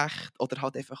nicht schlecht. Oder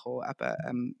halt einfach auch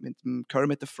eben mit dem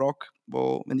Kermit the Frog,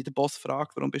 wo, wenn ich den Boss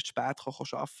fragt, warum bist du spät gekommen,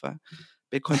 arbeiten,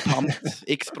 Bitcoin pumpt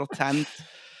x%.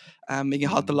 Irgendwie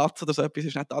halt der Mhm. Latz oder so etwas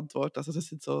ist nicht die Antwort. Also das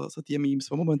sind so die Memes,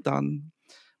 die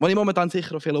ich momentan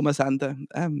sicher auch viel umsende.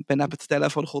 Wenn eben das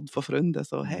Telefon kommt von Freunden,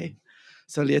 so, hey, Mhm.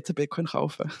 soll ich jetzt ein Bitcoin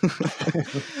kaufen?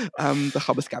 Dann kann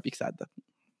man es gäbig senden.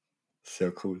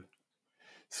 Sehr cool.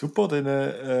 Super,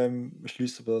 dann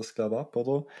schließen wir das, glaube ich, ab,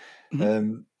 oder? Mhm.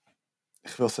 Ähm,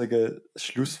 ich würde sagen, das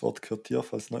Schlusswort gehört dir,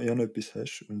 falls du noch irgendetwas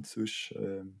hast. Und sonst,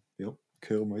 ja,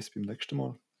 hören wir uns beim nächsten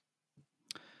Mal.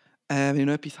 Wenn ich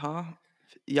noch etwas habe,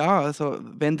 ja, also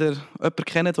wenn ihr jemanden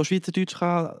kennt, der Schweizerdeutsch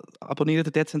kann, abonniert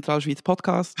den Dezentral Schweiz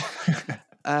Podcast.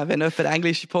 Wenn jemand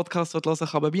englische Podcasts hören will,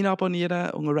 kann man meine abonnieren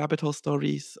unter Rabbit Hole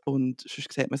Stories und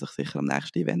sonst sieht man sich sicher am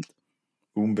nächsten Event.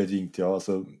 Unbedingt, ja.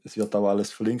 Also es wird auch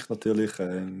alles verlinkt natürlich.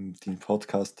 Dein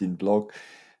Podcast, dein Blog,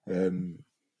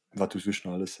 was du sonst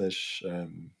noch alles hast,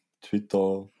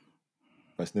 Twitter,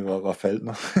 weiß nicht, was fehlt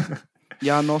noch.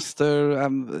 Ja, Noster,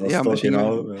 Was ja, da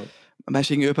genau, ja. man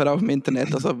ist irgendwie überall auf dem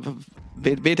Internet. Also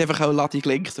wird einfach auch ladig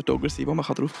Links dort oben sein, wo man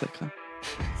draufklicken kann.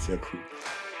 Sehr cool.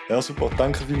 Ja, super.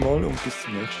 Danke vielmals und bis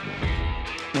zum nächsten Mal.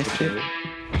 Merci dir.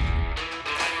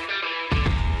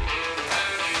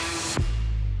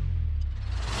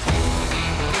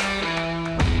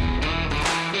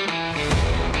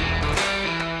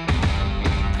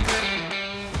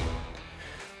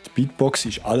 Die Beatbox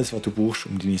ist alles, was du brauchst,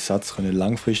 um deine Sätze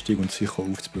langfristig und sicher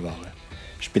aufzubewahren.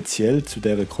 Speziell zu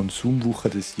dieser Konsumwoche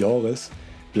des Jahres,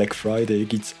 Black Friday,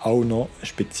 gibt es auch noch ein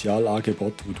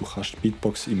Spezialangebot, wo du die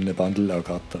Beatbox in einem Bundle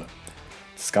ergattern kannst.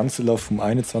 Das Ganze läuft vom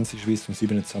 21. bis zum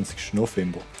 27.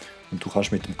 November und du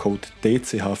kannst mit dem Code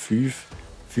DCH5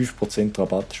 5%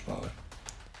 Rabatt sparen.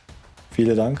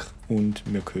 Vielen Dank und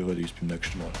wir hören uns beim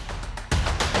nächsten Mal.